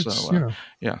of things.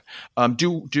 Yeah.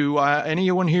 Do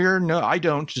anyone here know? I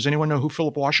don't. Does anyone know who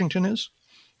Philip Washington is?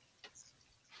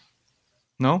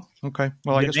 No? Okay.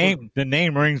 Well, I guess the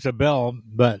name rings a bell,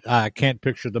 but I can't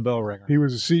picture the bell ringer. He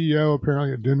was a CEO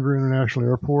apparently at Denver International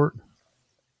Airport.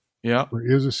 Yeah. Or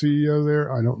is a CEO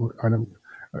there. I don't.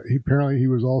 He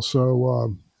was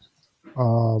also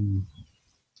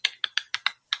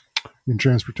in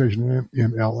transportation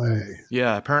in L.A.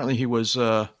 Yeah. Apparently he was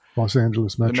Los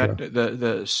Angeles Metro.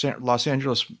 The Los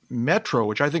Angeles Metro,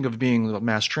 which I think of being the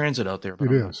mass transit out there.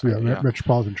 It is,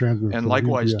 Metropolitan Transit. And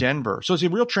likewise Denver. So he's a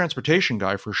real transportation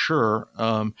guy for sure.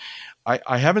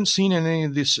 I haven't seen any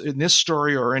of this in this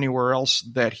story or anywhere else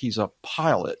that he's a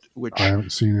pilot, which I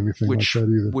haven't seen anything like that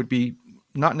either. Would be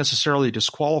not necessarily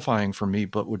disqualifying for me,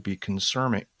 but would be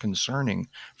concerning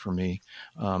for me.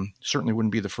 Certainly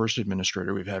wouldn't be the first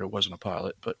administrator we've had who wasn't a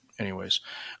pilot, but anyways.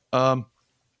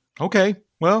 Okay.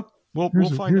 Well, we'll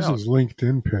find out. Here's his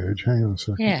LinkedIn page. Hang on a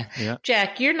second. Yeah.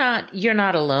 Jack, you're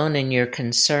not alone in your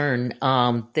concern.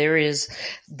 There is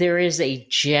a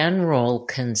general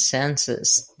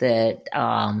consensus that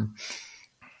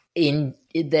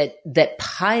that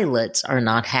pilots are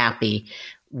not happy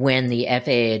when the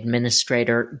FAA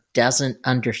administrator doesn't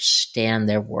understand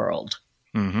their world.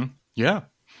 Mm-hmm. Yeah.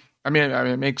 I mean,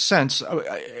 it makes sense.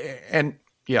 And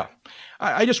yeah,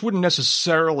 I just wouldn't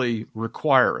necessarily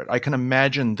require it. I can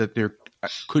imagine that there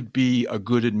could be a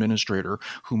good administrator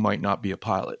who might not be a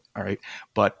pilot. All right.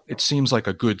 But it seems like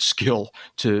a good skill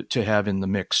to have in the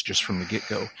mix just from the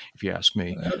get-go, if you ask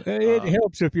me. It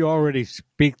helps if you already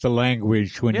speak the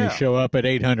language when you show up at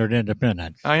 800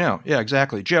 Independence. I know. Yeah,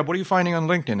 exactly. Jeb, what are you finding on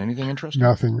LinkedIn? Anything interesting?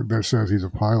 Nothing that says he's a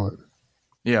pilot.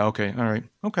 Yeah. Okay. All right.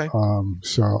 Okay.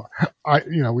 So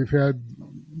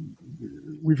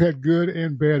we've had good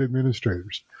and bad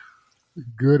administrators.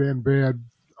 Good and bad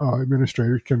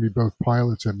administrators can be both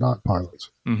pilots and not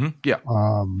pilots. Mm-hmm. Yeah.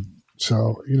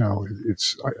 So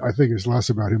I think it's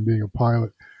less about him being a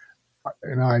pilot,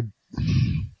 and I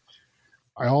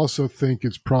also think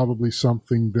it's probably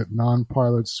something that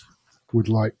non-pilots would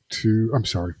like to. I'm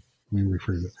sorry, let me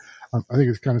rephrase it. I think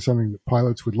it's kind of something that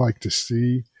pilots would like to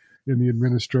see in the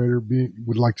administrator.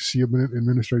 Would like to see an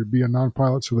administrator be a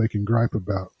non-pilot so they can gripe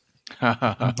about.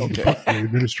 Okay. The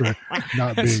administrator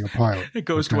not being a pilot. It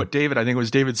goes to what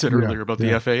David said earlier about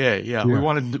the FAA. Yeah. We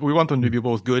want them to be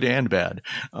both good and bad.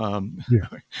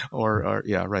 Or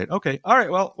right. Okay. All right.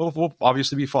 Well, we'll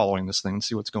obviously be following this thing and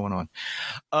see what's going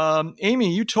on.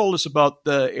 Amy, you told us about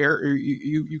the air.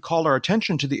 You called our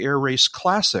attention to the Air Race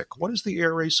Classic. What is the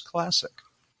Air Race Classic?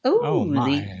 Oh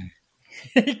my!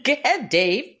 Go ahead,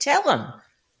 Dave. Tell him.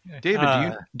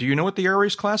 David, do you know what the Air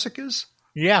Race Classic is?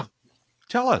 Yeah.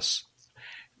 Tell us.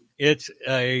 It's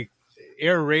a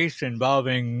air race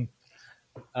involving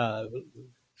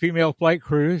female flight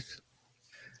crews,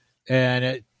 and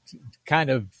it kind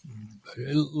of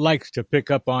likes to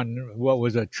pick up on what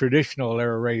was a traditional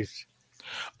air race.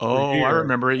 Oh, I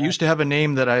remember. It used to have a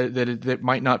name that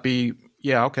might not be.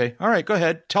 Yeah. Okay. All right. Go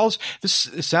ahead. Tell us. This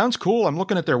sounds cool. I'm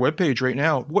looking at their webpage right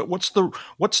now. What's the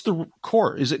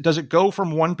core? Does it go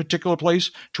from one particular place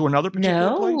to another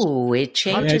particular place? No, it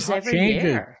changes every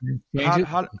year.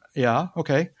 Yeah.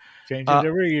 Okay. Changes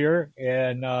every year,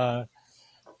 and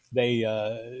they.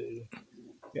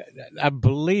 I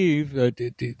believe that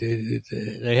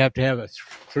they have to have a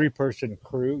 3-person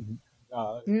crew.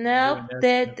 No,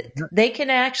 that they can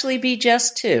actually be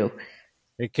just 2.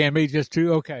 It can be just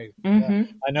 2? Okay.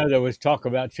 Mm-hmm. I know there was talk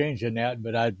about changing that,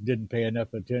 but I didn't pay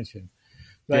enough attention.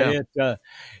 But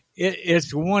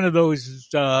it's one of those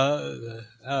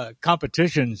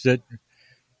competitions that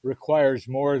requires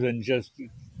more than just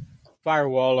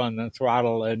firewall on the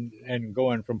throttle and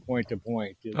going from point to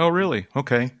point. Oh, really?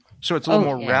 Okay. So it's a little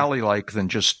more rally-like than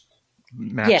just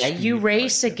match speed. You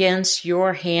race against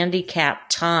your handicap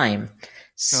time.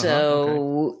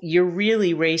 So you're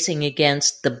really racing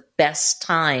against the best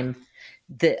time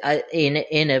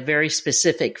in a very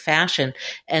specific fashion.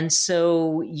 And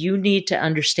so you need to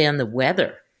understand the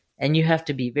weather, and you have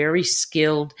to be very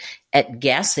skilled at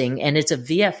guessing. And it's a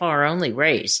VFR only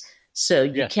race. So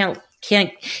you can't,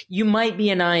 you might be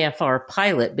an IFR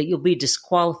pilot, but you'll be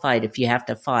disqualified if you have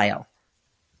to file.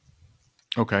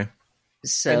 Okay.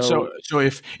 So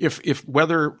if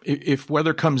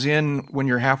weather comes in when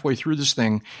you're halfway through this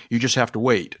thing, you just have to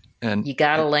wait. And you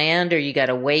got to land or you got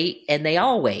to wait, and they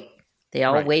all wait. They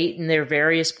all wait in their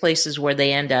various places where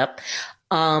they end up.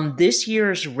 This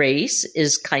year's race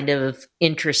is kind of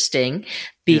interesting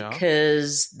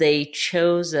because they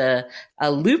chose a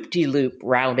loop-de-loop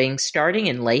routing starting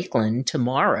in Lakeland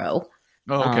tomorrow.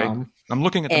 Oh, okay. I'm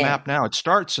looking at the map now. It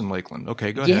starts in Lakeland.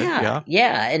 Okay, go ahead.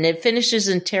 Yeah, and it finishes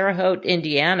in Terre Haute,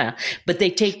 Indiana, but they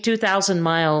take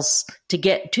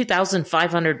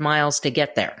 2,500 miles to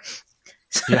get there.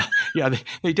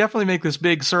 They definitely make this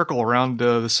big circle around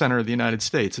the center of the United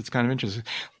States. It's kind of interesting.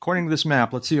 According to this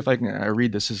map, let's see if I can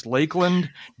read this. Is Lakeland,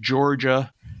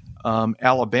 Georgia,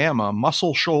 Alabama,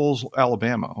 Muscle Shoals,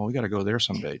 Alabama. Oh, we got to go there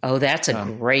someday. Oh, that's a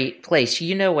great place.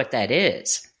 You know what that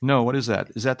is? No, what is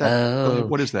that? Is that?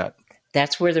 What is that?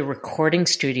 That's where the recording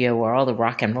studio where all the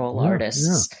rock and roll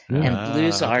artists and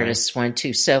blues artists went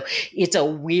to. So it's a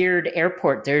weird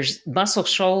airport. There's Muscle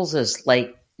Shoals is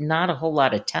like not a whole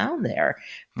lot of town there,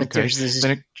 but there's this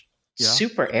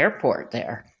super airport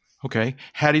there. Okay.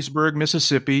 Hattiesburg,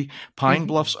 Mississippi, Pine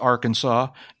Bluffs, Arkansas,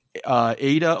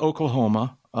 Ada,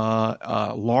 Oklahoma,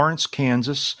 Lawrence,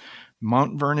 Kansas,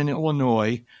 Mount Vernon,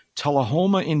 Illinois,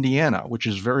 Tullahoma, Indiana, which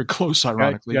is very close,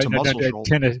 ironically, to Muscle Shoals.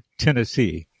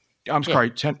 Tennessee. I'm sorry.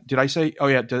 Did I say? Oh,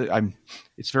 yeah.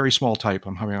 It's very small type.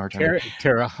 I'm having a hard time.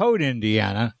 Terre Haute,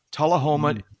 Indiana.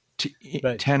 Tullahoma,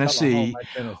 Tennessee.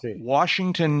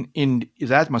 Washington.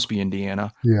 That must be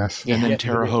Indiana. Yes. And then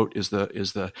Terre Haute is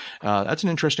the. That's an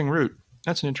interesting route.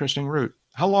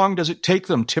 How long does it take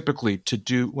them typically to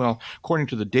do? Well, according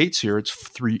to the dates here, it's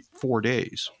 4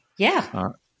 days.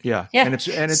 Yeah. Yeah. And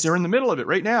they're in the middle of it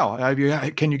right now.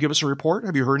 Can you give us a report?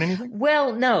 Have you heard anything?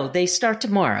 Well, no, they start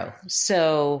tomorrow.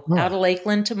 So out of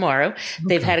Lakeland tomorrow. Okay.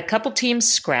 They've had a couple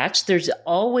teams scratch. There's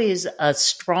always a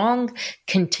strong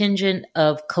contingent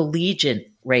of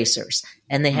collegiate racers,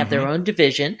 and they have their own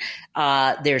division.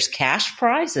 There's cash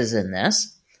prizes in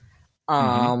this.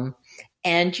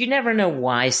 And you never know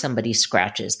why somebody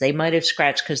scratches. They might have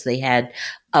scratched because they had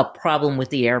a problem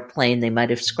with the airplane. They might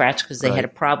have scratched because they had a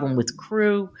problem with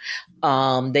crew.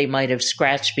 They might have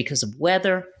scratched because of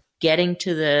weather, getting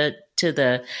to the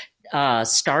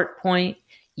start point.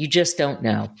 You just don't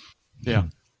know. Yeah.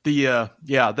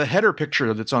 The header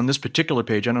picture that's on this particular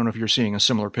page, I don't know if you're seeing a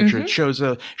similar picture. It shows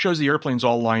the airplanes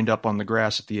all lined up on the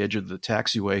grass at the edge of the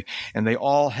taxiway, and they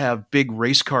all have big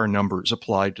race car numbers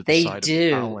applied to the side of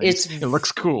the power lanes. It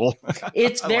looks cool.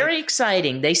 It's very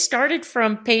exciting. They started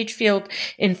from Page Field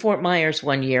in Fort Myers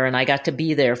one year, and I got to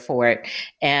be there for it.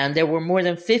 And there were more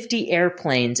than 50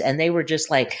 airplanes, and they were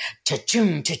just like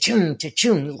cha-choom, cha-choom,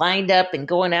 cha-choom, lined up and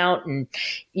going out. And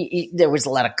there was a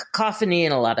lot of cacophony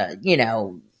and a lot of,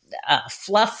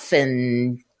 fluff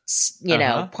and,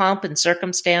 pomp and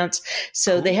circumstance.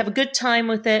 So they have a good time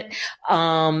with it.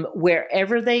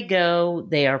 Wherever they go,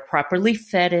 they are properly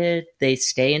feted. They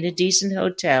stay in a decent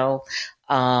hotel.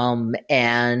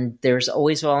 And there's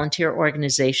always volunteer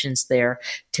organizations there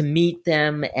to meet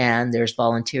them. And there's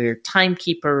volunteer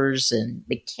timekeepers and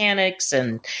mechanics,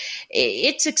 and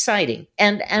it's exciting.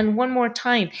 And one more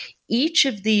time, each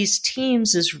of these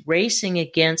teams is racing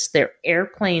against their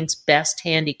airplane's best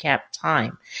handicap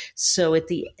time. So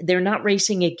they're not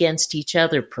racing against each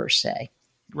other per se.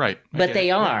 Right. But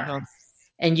they are.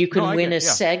 And you can win a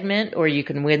segment or you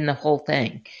can win the whole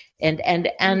thing. And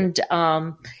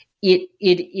it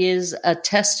is a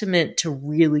testament to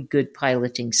really good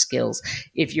piloting skills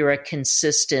if you're a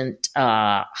consistent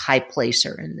high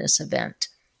placer in this event.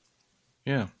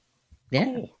 Yeah.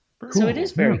 Yeah. Cool. So it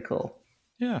is very cool.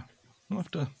 Yeah. I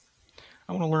want to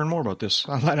learn more about this.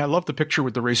 I love the picture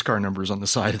with the race car numbers on the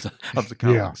side of the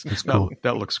comics. Yeah, cool.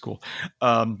 That looks cool.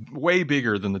 Way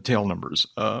bigger than the tail numbers.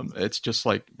 It's just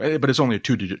like, but it's only a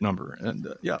 2-digit number, and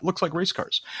it looks like race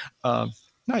cars.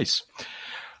 Nice.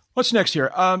 What's next here?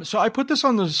 So I put this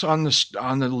on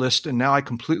the list, and now I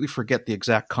completely forget the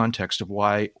exact context of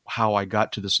how I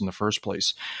got to this in the first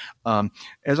place.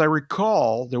 As I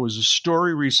recall, there was a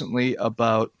story recently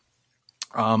about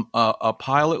a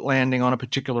pilot landing on a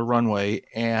particular runway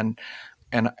and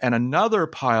another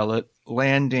pilot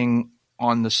landing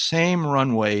on the same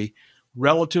runway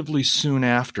relatively soon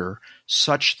after,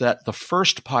 such that the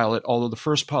first pilot, although the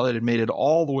first pilot had made it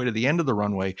all the way to the end of the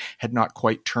runway, had not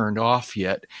quite turned off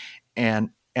yet, and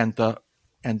the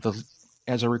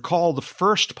as I recall, the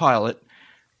first pilot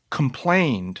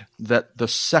complained that the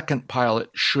second pilot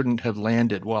shouldn't have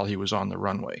landed while he was on the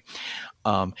runway.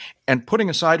 And putting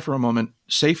aside for a moment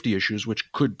safety issues,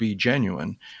 which could be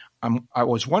genuine, I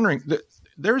was wondering,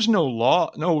 there's no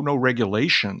law, no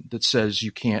regulation that says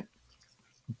you can't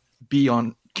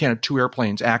have two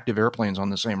airplanes, active airplanes, on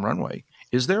the same runway.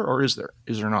 Is there, or is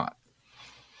there not?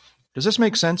 Does this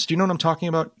make sense? Do you know what I'm talking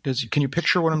about? Can you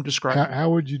picture what I'm describing? How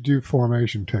would you do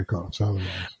formation takeoffs otherwise?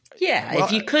 Yeah, well,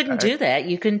 if you couldn't do that,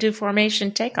 you can do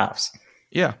formation takeoffs.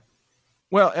 Yeah.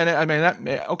 Well, and I mean,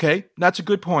 that's a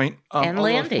good point. And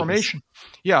landings.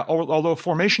 Although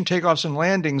formation takeoffs and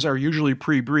landings are usually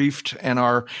pre-briefed and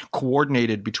are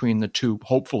coordinated between the two,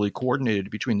 hopefully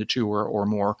coordinated between the two or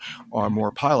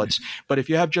more pilots. But if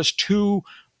you have just two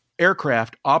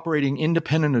aircraft operating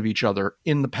independent of each other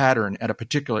in the pattern at a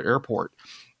particular airport,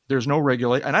 there's no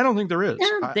regulation, and I don't think there is.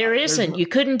 No, there isn't. You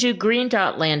couldn't do green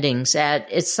dot landings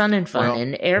at Sun and Fun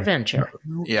and AirVenture.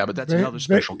 Yeah, but that's another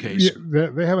special case.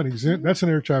 They have an exemption. That's an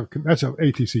air traffic. That's an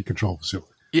ATC control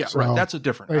facility. Yeah, so right. That's a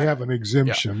different. They have an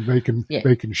exemption. Yeah.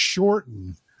 They can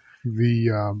shorten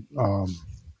the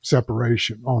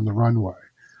separation on the runway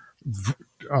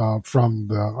from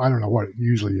the, I don't know what it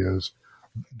usually is,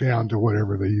 down to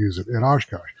whatever they use it in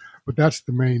Oshkosh. But that's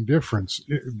the main difference,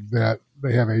 that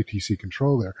they have ATC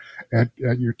control there. At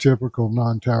your typical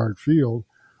non-towered field,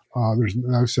 there's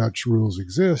no such rules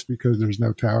exist because there's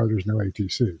no tower, there's no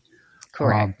ATC.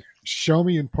 Correct. Show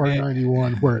me in Part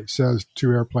 91 where it says two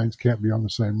airplanes can't be on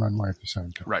the same runway at the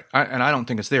same time. Right, and I don't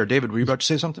think it's there. David, were you about to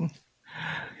say something?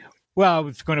 Well, I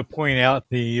was going to point out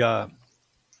the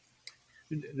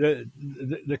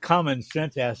common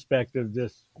sense aspect of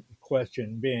this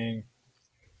question being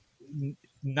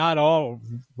not all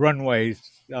runways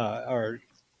are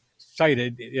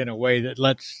sited in a way that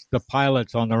lets the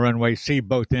pilots on the runway see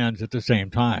both ends at the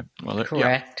same time. Well,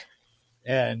 correct.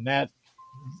 Yeah. And that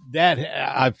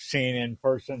I've seen in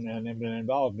person and have been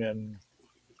involved in,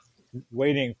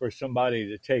 waiting for somebody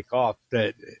to take off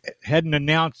that hadn't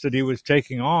announced that he was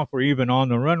taking off or even on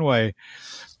the runway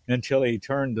until he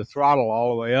turned the throttle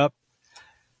all the way up.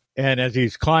 And as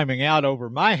he's climbing out over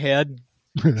my head,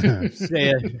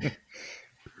 saying,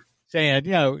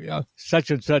 such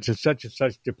and such and such and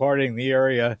such departing the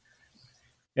area.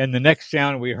 And the next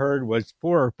sound we heard was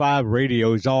 4 or 5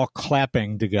 radios all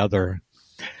clapping together.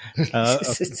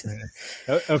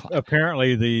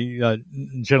 Apparently the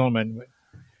gentleman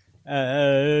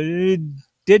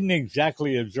didn't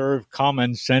exactly observe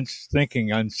common sense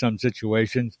thinking on some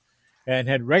situations and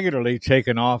had regularly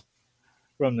taken off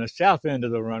from the south end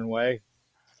of the runway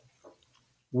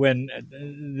when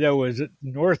there was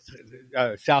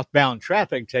southbound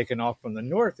traffic taking off from the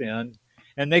north end,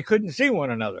 and they couldn't see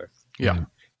one another. Yeah.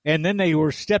 And then they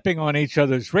were stepping on each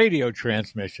other's radio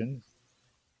transmissions.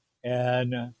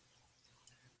 And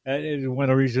that is one of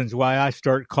the reasons why I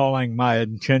start calling my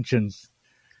intentions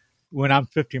when I'm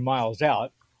 50 miles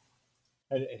out.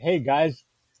 Hey, guys,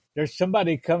 there's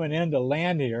somebody coming in to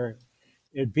land here.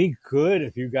 It'd be good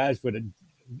if you guys would,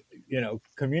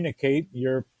 communicate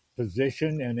your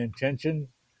position and intention,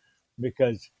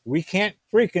 because we can't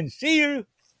freaking see you.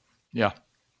 Yeah.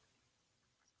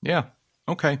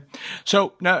 Okay.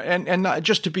 So now, and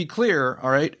just to be clear, all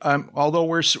right. Although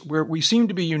we seem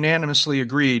to be unanimously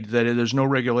agreed that there's no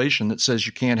regulation that says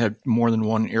you can't have more than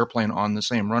one airplane on the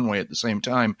same runway at the same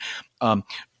time.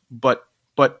 But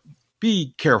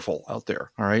be careful out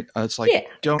there. All right. It's like,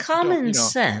 common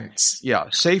sense.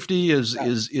 Yeah. Safety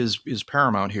is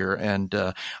paramount here. And,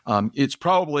 it's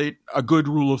probably a good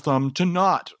rule of thumb to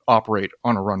not operate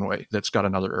on a runway that's got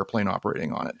another airplane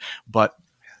operating on it. But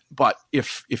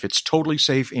if it's totally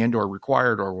safe and or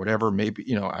required or whatever, maybe,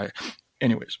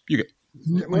 anyways, you get.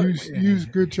 Use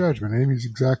good judgment. Amy's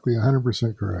exactly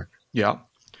 100% correct. Yeah.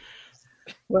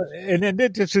 Well, and then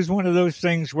this is one of those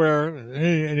things where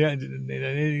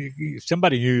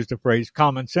somebody used the phrase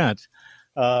common sense.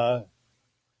 How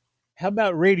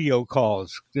about radio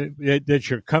calls that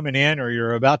you're coming in or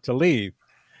you're about to leave?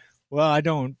 Well, I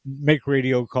don't make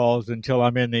radio calls until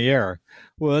I'm in the air.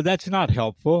 Well, that's not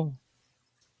helpful.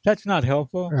 That's not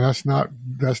helpful. And that's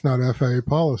not FAA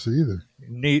policy either.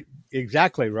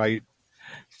 Exactly right.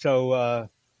 So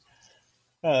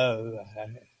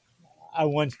I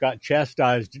once got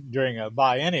chastised during a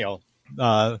biennial.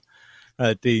 The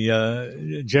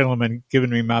gentleman giving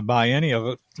me my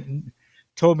biennial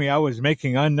told me I was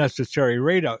making unnecessary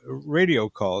radio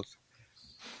calls.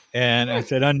 And I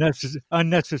said,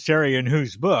 unnecessary in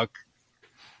whose book?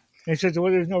 And he says,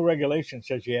 well, there's no regulation that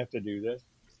says you have to do this.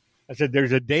 I said,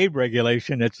 there's a Dave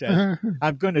regulation that says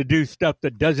I'm going to do stuff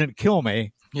that doesn't kill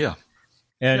me. Yeah.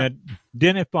 and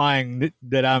identifying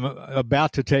that I'm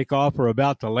about to take off or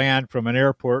about to land from an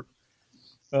airport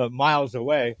miles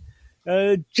away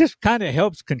just kind of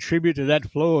helps contribute to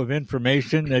that flow of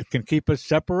information that can keep us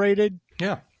separated.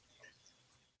 Yeah.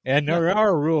 And there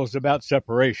are rules about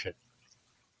separation.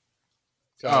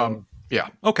 So, yeah.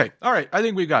 Okay. All right. I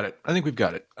think we've got it.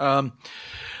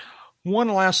 One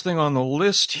last thing on the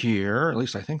list here, at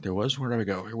least I think there was. Where'd it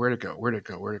go?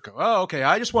 Oh, okay.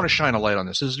 I just want to shine a light on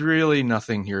this. There's really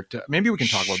nothing here maybe we can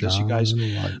talk about this, you guys.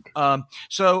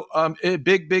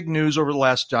 Big news over the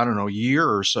last, year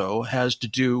or so has to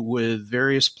do with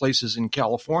various places in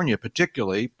California,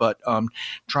 particularly, but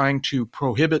trying to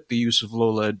prohibit the use of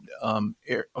low lead,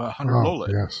 100 low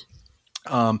lead. Yes.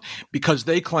 Because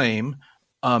they claim,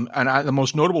 the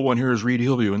most notable one here is Reed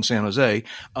Hillview in San Jose,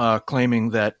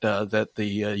 claiming that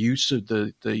the use of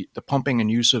the pumping and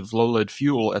use of low lead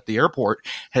fuel at the airport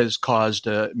has caused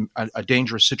a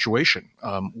dangerous situation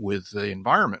with the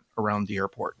environment around the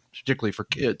airport, particularly for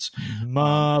kids.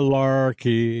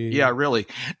 Malarkey. Yeah, really.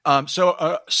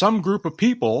 So some group of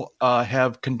people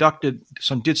have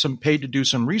paid to do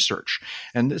some research,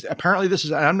 and apparently this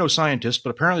is, I'm no scientist,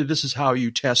 but apparently this is how you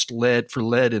test lead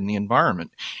in the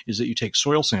environment, is that you take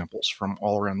soil samples from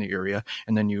all around the area,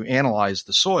 and then you analyze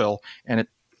the soil, and it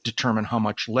determine how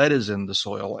much lead is in the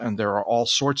soil, and there are all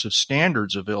sorts of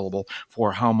standards available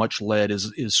for how much lead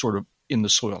is sort of in the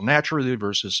soil naturally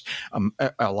versus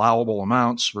allowable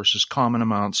amounts versus common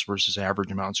amounts versus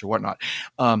average amounts or whatnot.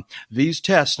 These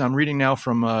tests, I'm reading now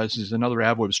from, this is another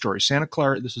AvWeb story, Santa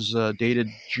Clara, this is dated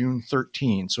June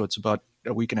 13, so it's about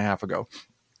a week and a half ago.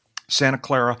 Santa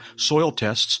Clara soil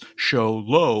tests show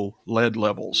low lead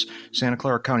levels. Santa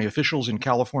Clara County officials in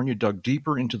California dug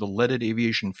deeper into the leaded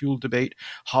aviation fuel debate,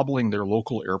 hobbling their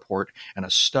local airport, and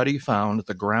a study found that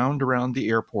the ground around the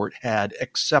airport had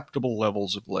acceptable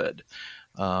levels of lead.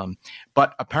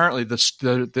 But apparently,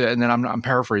 and then I'm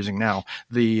paraphrasing now.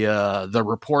 The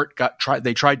report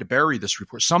they tried to bury this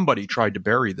report. Somebody tried to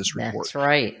bury this report. That's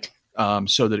right.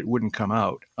 So that it wouldn't come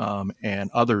out,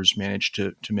 and others managed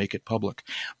to make it public.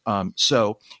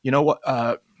 So you know what?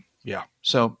 Yeah.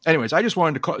 So anyways, I just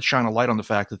wanted to shine a light on the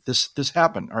fact that this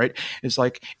happened. All right. It's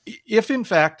like, if in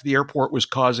fact the airport was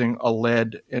causing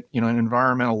an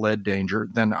environmental lead danger,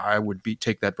 then I would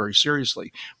take that very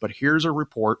seriously. But here's a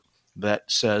report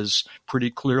that says pretty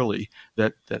clearly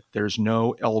that there's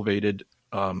no elevated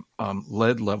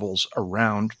lead levels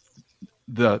around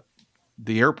the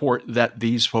airport that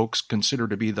these folks consider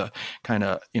to be the kind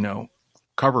of,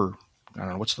 cover. I don't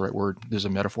know what's the right word. There's a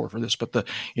metaphor for this, but the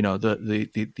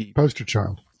poster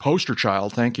child.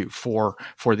 Thank you for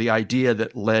the idea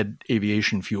that lead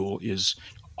aviation fuel is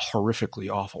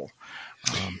horrifically awful.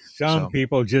 Some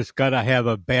people just got to have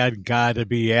a bad guy to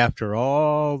be after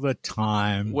all the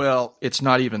time. Well, it's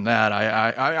not even that.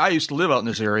 I used to live out in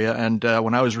this area, and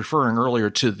when I was referring earlier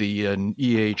to the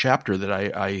EA chapter that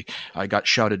I got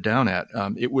shouted down at,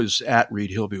 it was at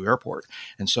Reed Hillview Airport,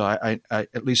 and so I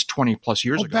at least 20 plus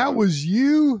years ago. That was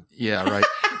you? Yeah, right.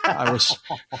 I was,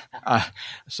 and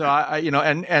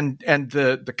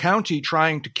the county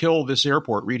trying to kill this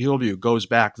airport, Reed Hillview, goes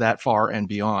back that far and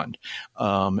beyond,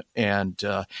 and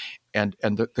the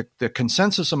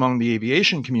consensus among the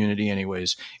aviation community,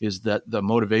 anyways, is that the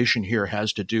motivation here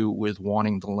has to do with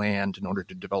wanting the land in order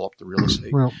to develop the real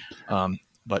estate. Well,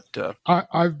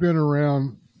 I've been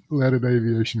around leaded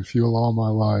aviation fuel all my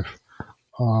life.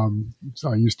 So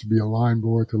I used to be a line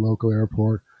boy at the local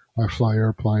airport. I fly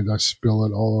airplanes. I spill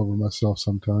it all over myself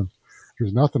sometimes.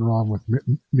 There's nothing wrong with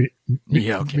me.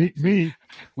 Yeah, okay. Me.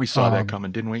 We saw that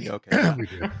coming, didn't we? Okay. We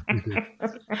did.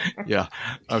 Yeah.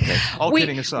 Okay. All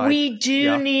kidding aside. We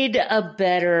do need a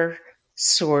better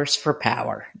source for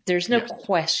power. There's no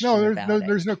question about it.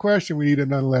 There's no question we need an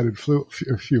unleaded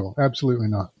fuel. Absolutely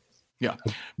not. Yeah.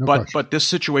 But this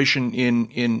situation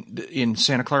in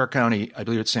Santa Clara County, I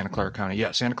believe it's Santa Clara County.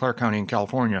 Yeah, Santa Clara County in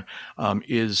California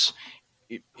is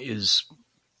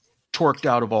torqued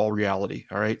out of all reality.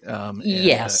 All right.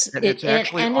 Yes. And it's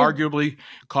actually arguably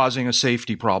causing a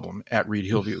safety problem at Reed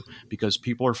Hillview because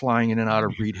people are flying in and out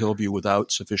of Reed Hillview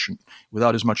without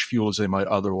as much fuel as they might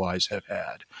otherwise have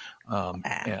had.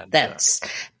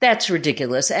 That's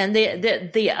ridiculous. And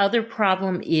the other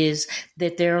problem is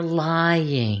that they're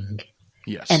lying.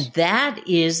 Yes. And that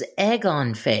is egg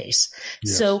on face.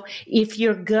 Yes. So if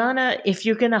you're gonna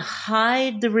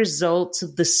hide the results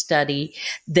of the study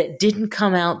that didn't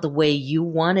come out the way you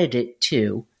wanted it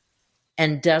to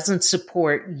and doesn't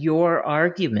support your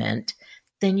argument,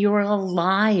 then you're a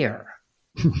liar.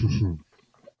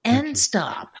 And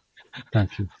stop.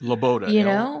 Thank you. Loboda.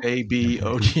 Labod.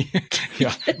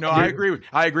 Yeah. No, I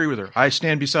agree with her. I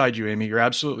stand beside you, Amy. You're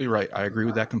absolutely right. I agree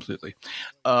with that completely.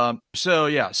 So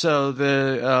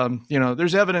the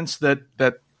there's evidence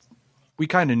that we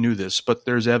kind of knew this, but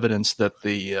there's evidence that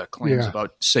the claims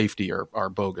about safety are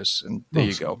bogus. And there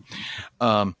you go.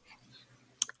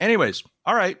 Anyways,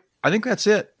 all right. I think that's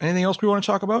it. Anything else we want to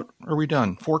talk about? Are we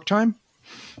done? Fork time.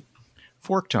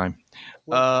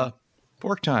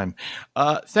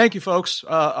 Thank you, folks.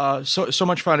 So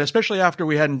much fun, especially after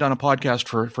we hadn't done a podcast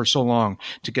for so long.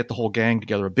 To get the whole gang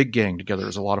together, a big gang together,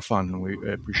 is a lot of fun, and we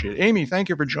appreciate it. Amy, thank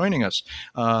you for joining us.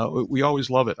 We always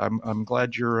love it. I'm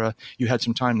glad you had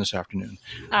some time this afternoon.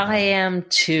 I am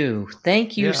too.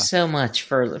 Thank you so much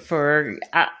for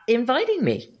inviting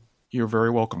me. You're very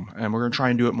welcome. And we're going to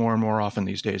try and do it more and more often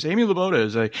these days. Amy Loboda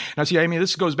is now see, Amy,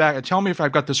 this goes back. Tell me if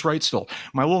I've got this right still.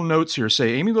 My little notes here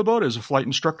say Amy Loboda is a flight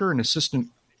instructor, an assistant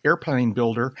airplane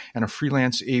builder, and a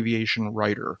freelance aviation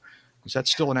writer. Is that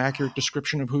still an accurate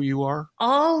description of who you are?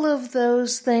 All of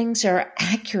those things are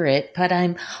accurate, but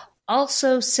I'm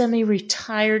also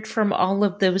semi-retired from all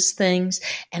of those things,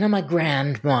 and I'm a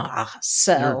grandma.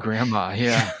 So you're a grandma,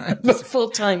 yeah. I'm a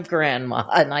full-time grandma,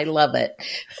 and I love it.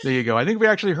 There you go. I think we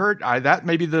actually heard that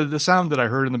maybe the sound that I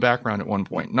heard in the background at one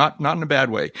point. Not in a bad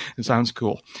way. It sounds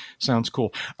cool.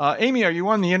 Amy, are you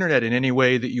on the internet in any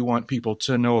way that you want people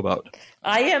to know about?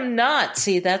 I am not.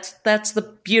 See, that's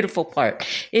the beautiful part.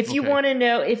 If you want to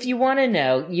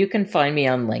know, you can find me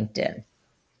on LinkedIn.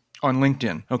 On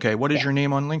LinkedIn. Okay. What is your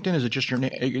name on LinkedIn? Is it just your name?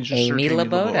 Amy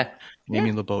Loboda.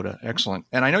 Amy Loboda. Excellent.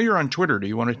 And I know you're on Twitter. Do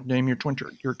you want to name your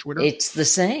Twitter? It's the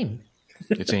same.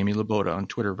 It's Amy Loboda on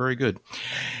Twitter. Very good.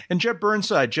 And Jeb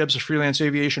Burnside. Jeb's a freelance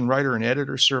aviation writer and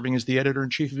editor, serving as the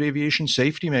editor-in-chief of Aviation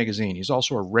Safety Magazine. He's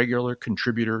also a regular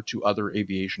contributor to other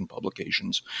aviation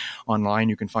publications. Online,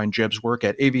 you can find Jeb's work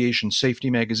at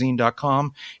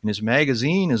aviationsafetymagazine.com, and his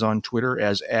magazine is on Twitter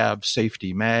as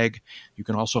AvSafetyMag. You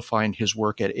can also find his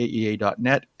work at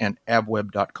aea.net and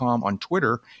avweb.com. On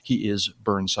Twitter, he is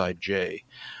Burnside J.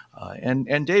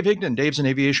 And Dave Higdon. Dave's an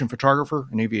aviation photographer,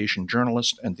 an aviation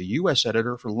journalist, and the U.S.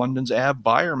 editor for London's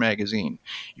AvBuyer magazine.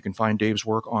 You can find Dave's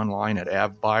work online at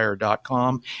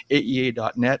avbuyer.com,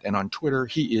 aea.net, and on Twitter,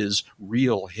 he is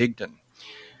Real Higdon.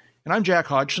 And I'm Jack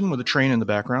Hodgson with a train in the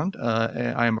background.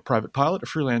 I am a private pilot, a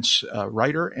freelance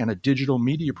writer, and a digital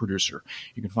media producer.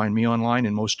 You can find me online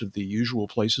in most of the usual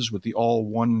places with the all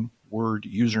one-word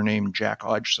username Jack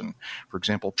Hodgson. For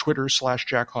example, Twitter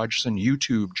 /Jack Hodgson,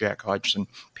 YouTube Jack Hodgson,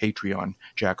 Patreon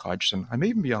Jack Hodgson. I may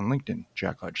even be on LinkedIn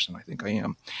Jack Hodgson. I think I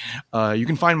am. You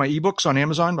can find my ebooks on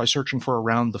Amazon by searching for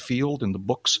Around the Field in the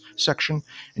books section,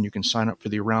 and you can sign up for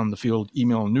the Around the Field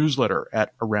email newsletter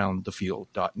at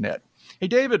aroundthefield.net. Hey,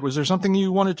 David, was there something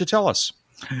you wanted to tell us?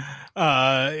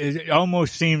 It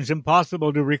almost seems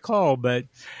impossible to recall, but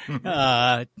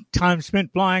time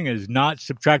spent flying is not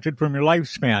subtracted from your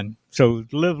lifespan. So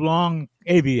live long,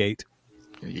 aviate.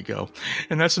 There you go.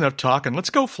 And that's enough talking. Let's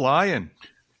go flying.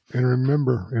 And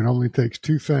remember, it only takes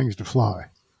two things to fly: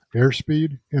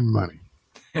 airspeed and money.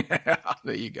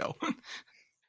 There you go.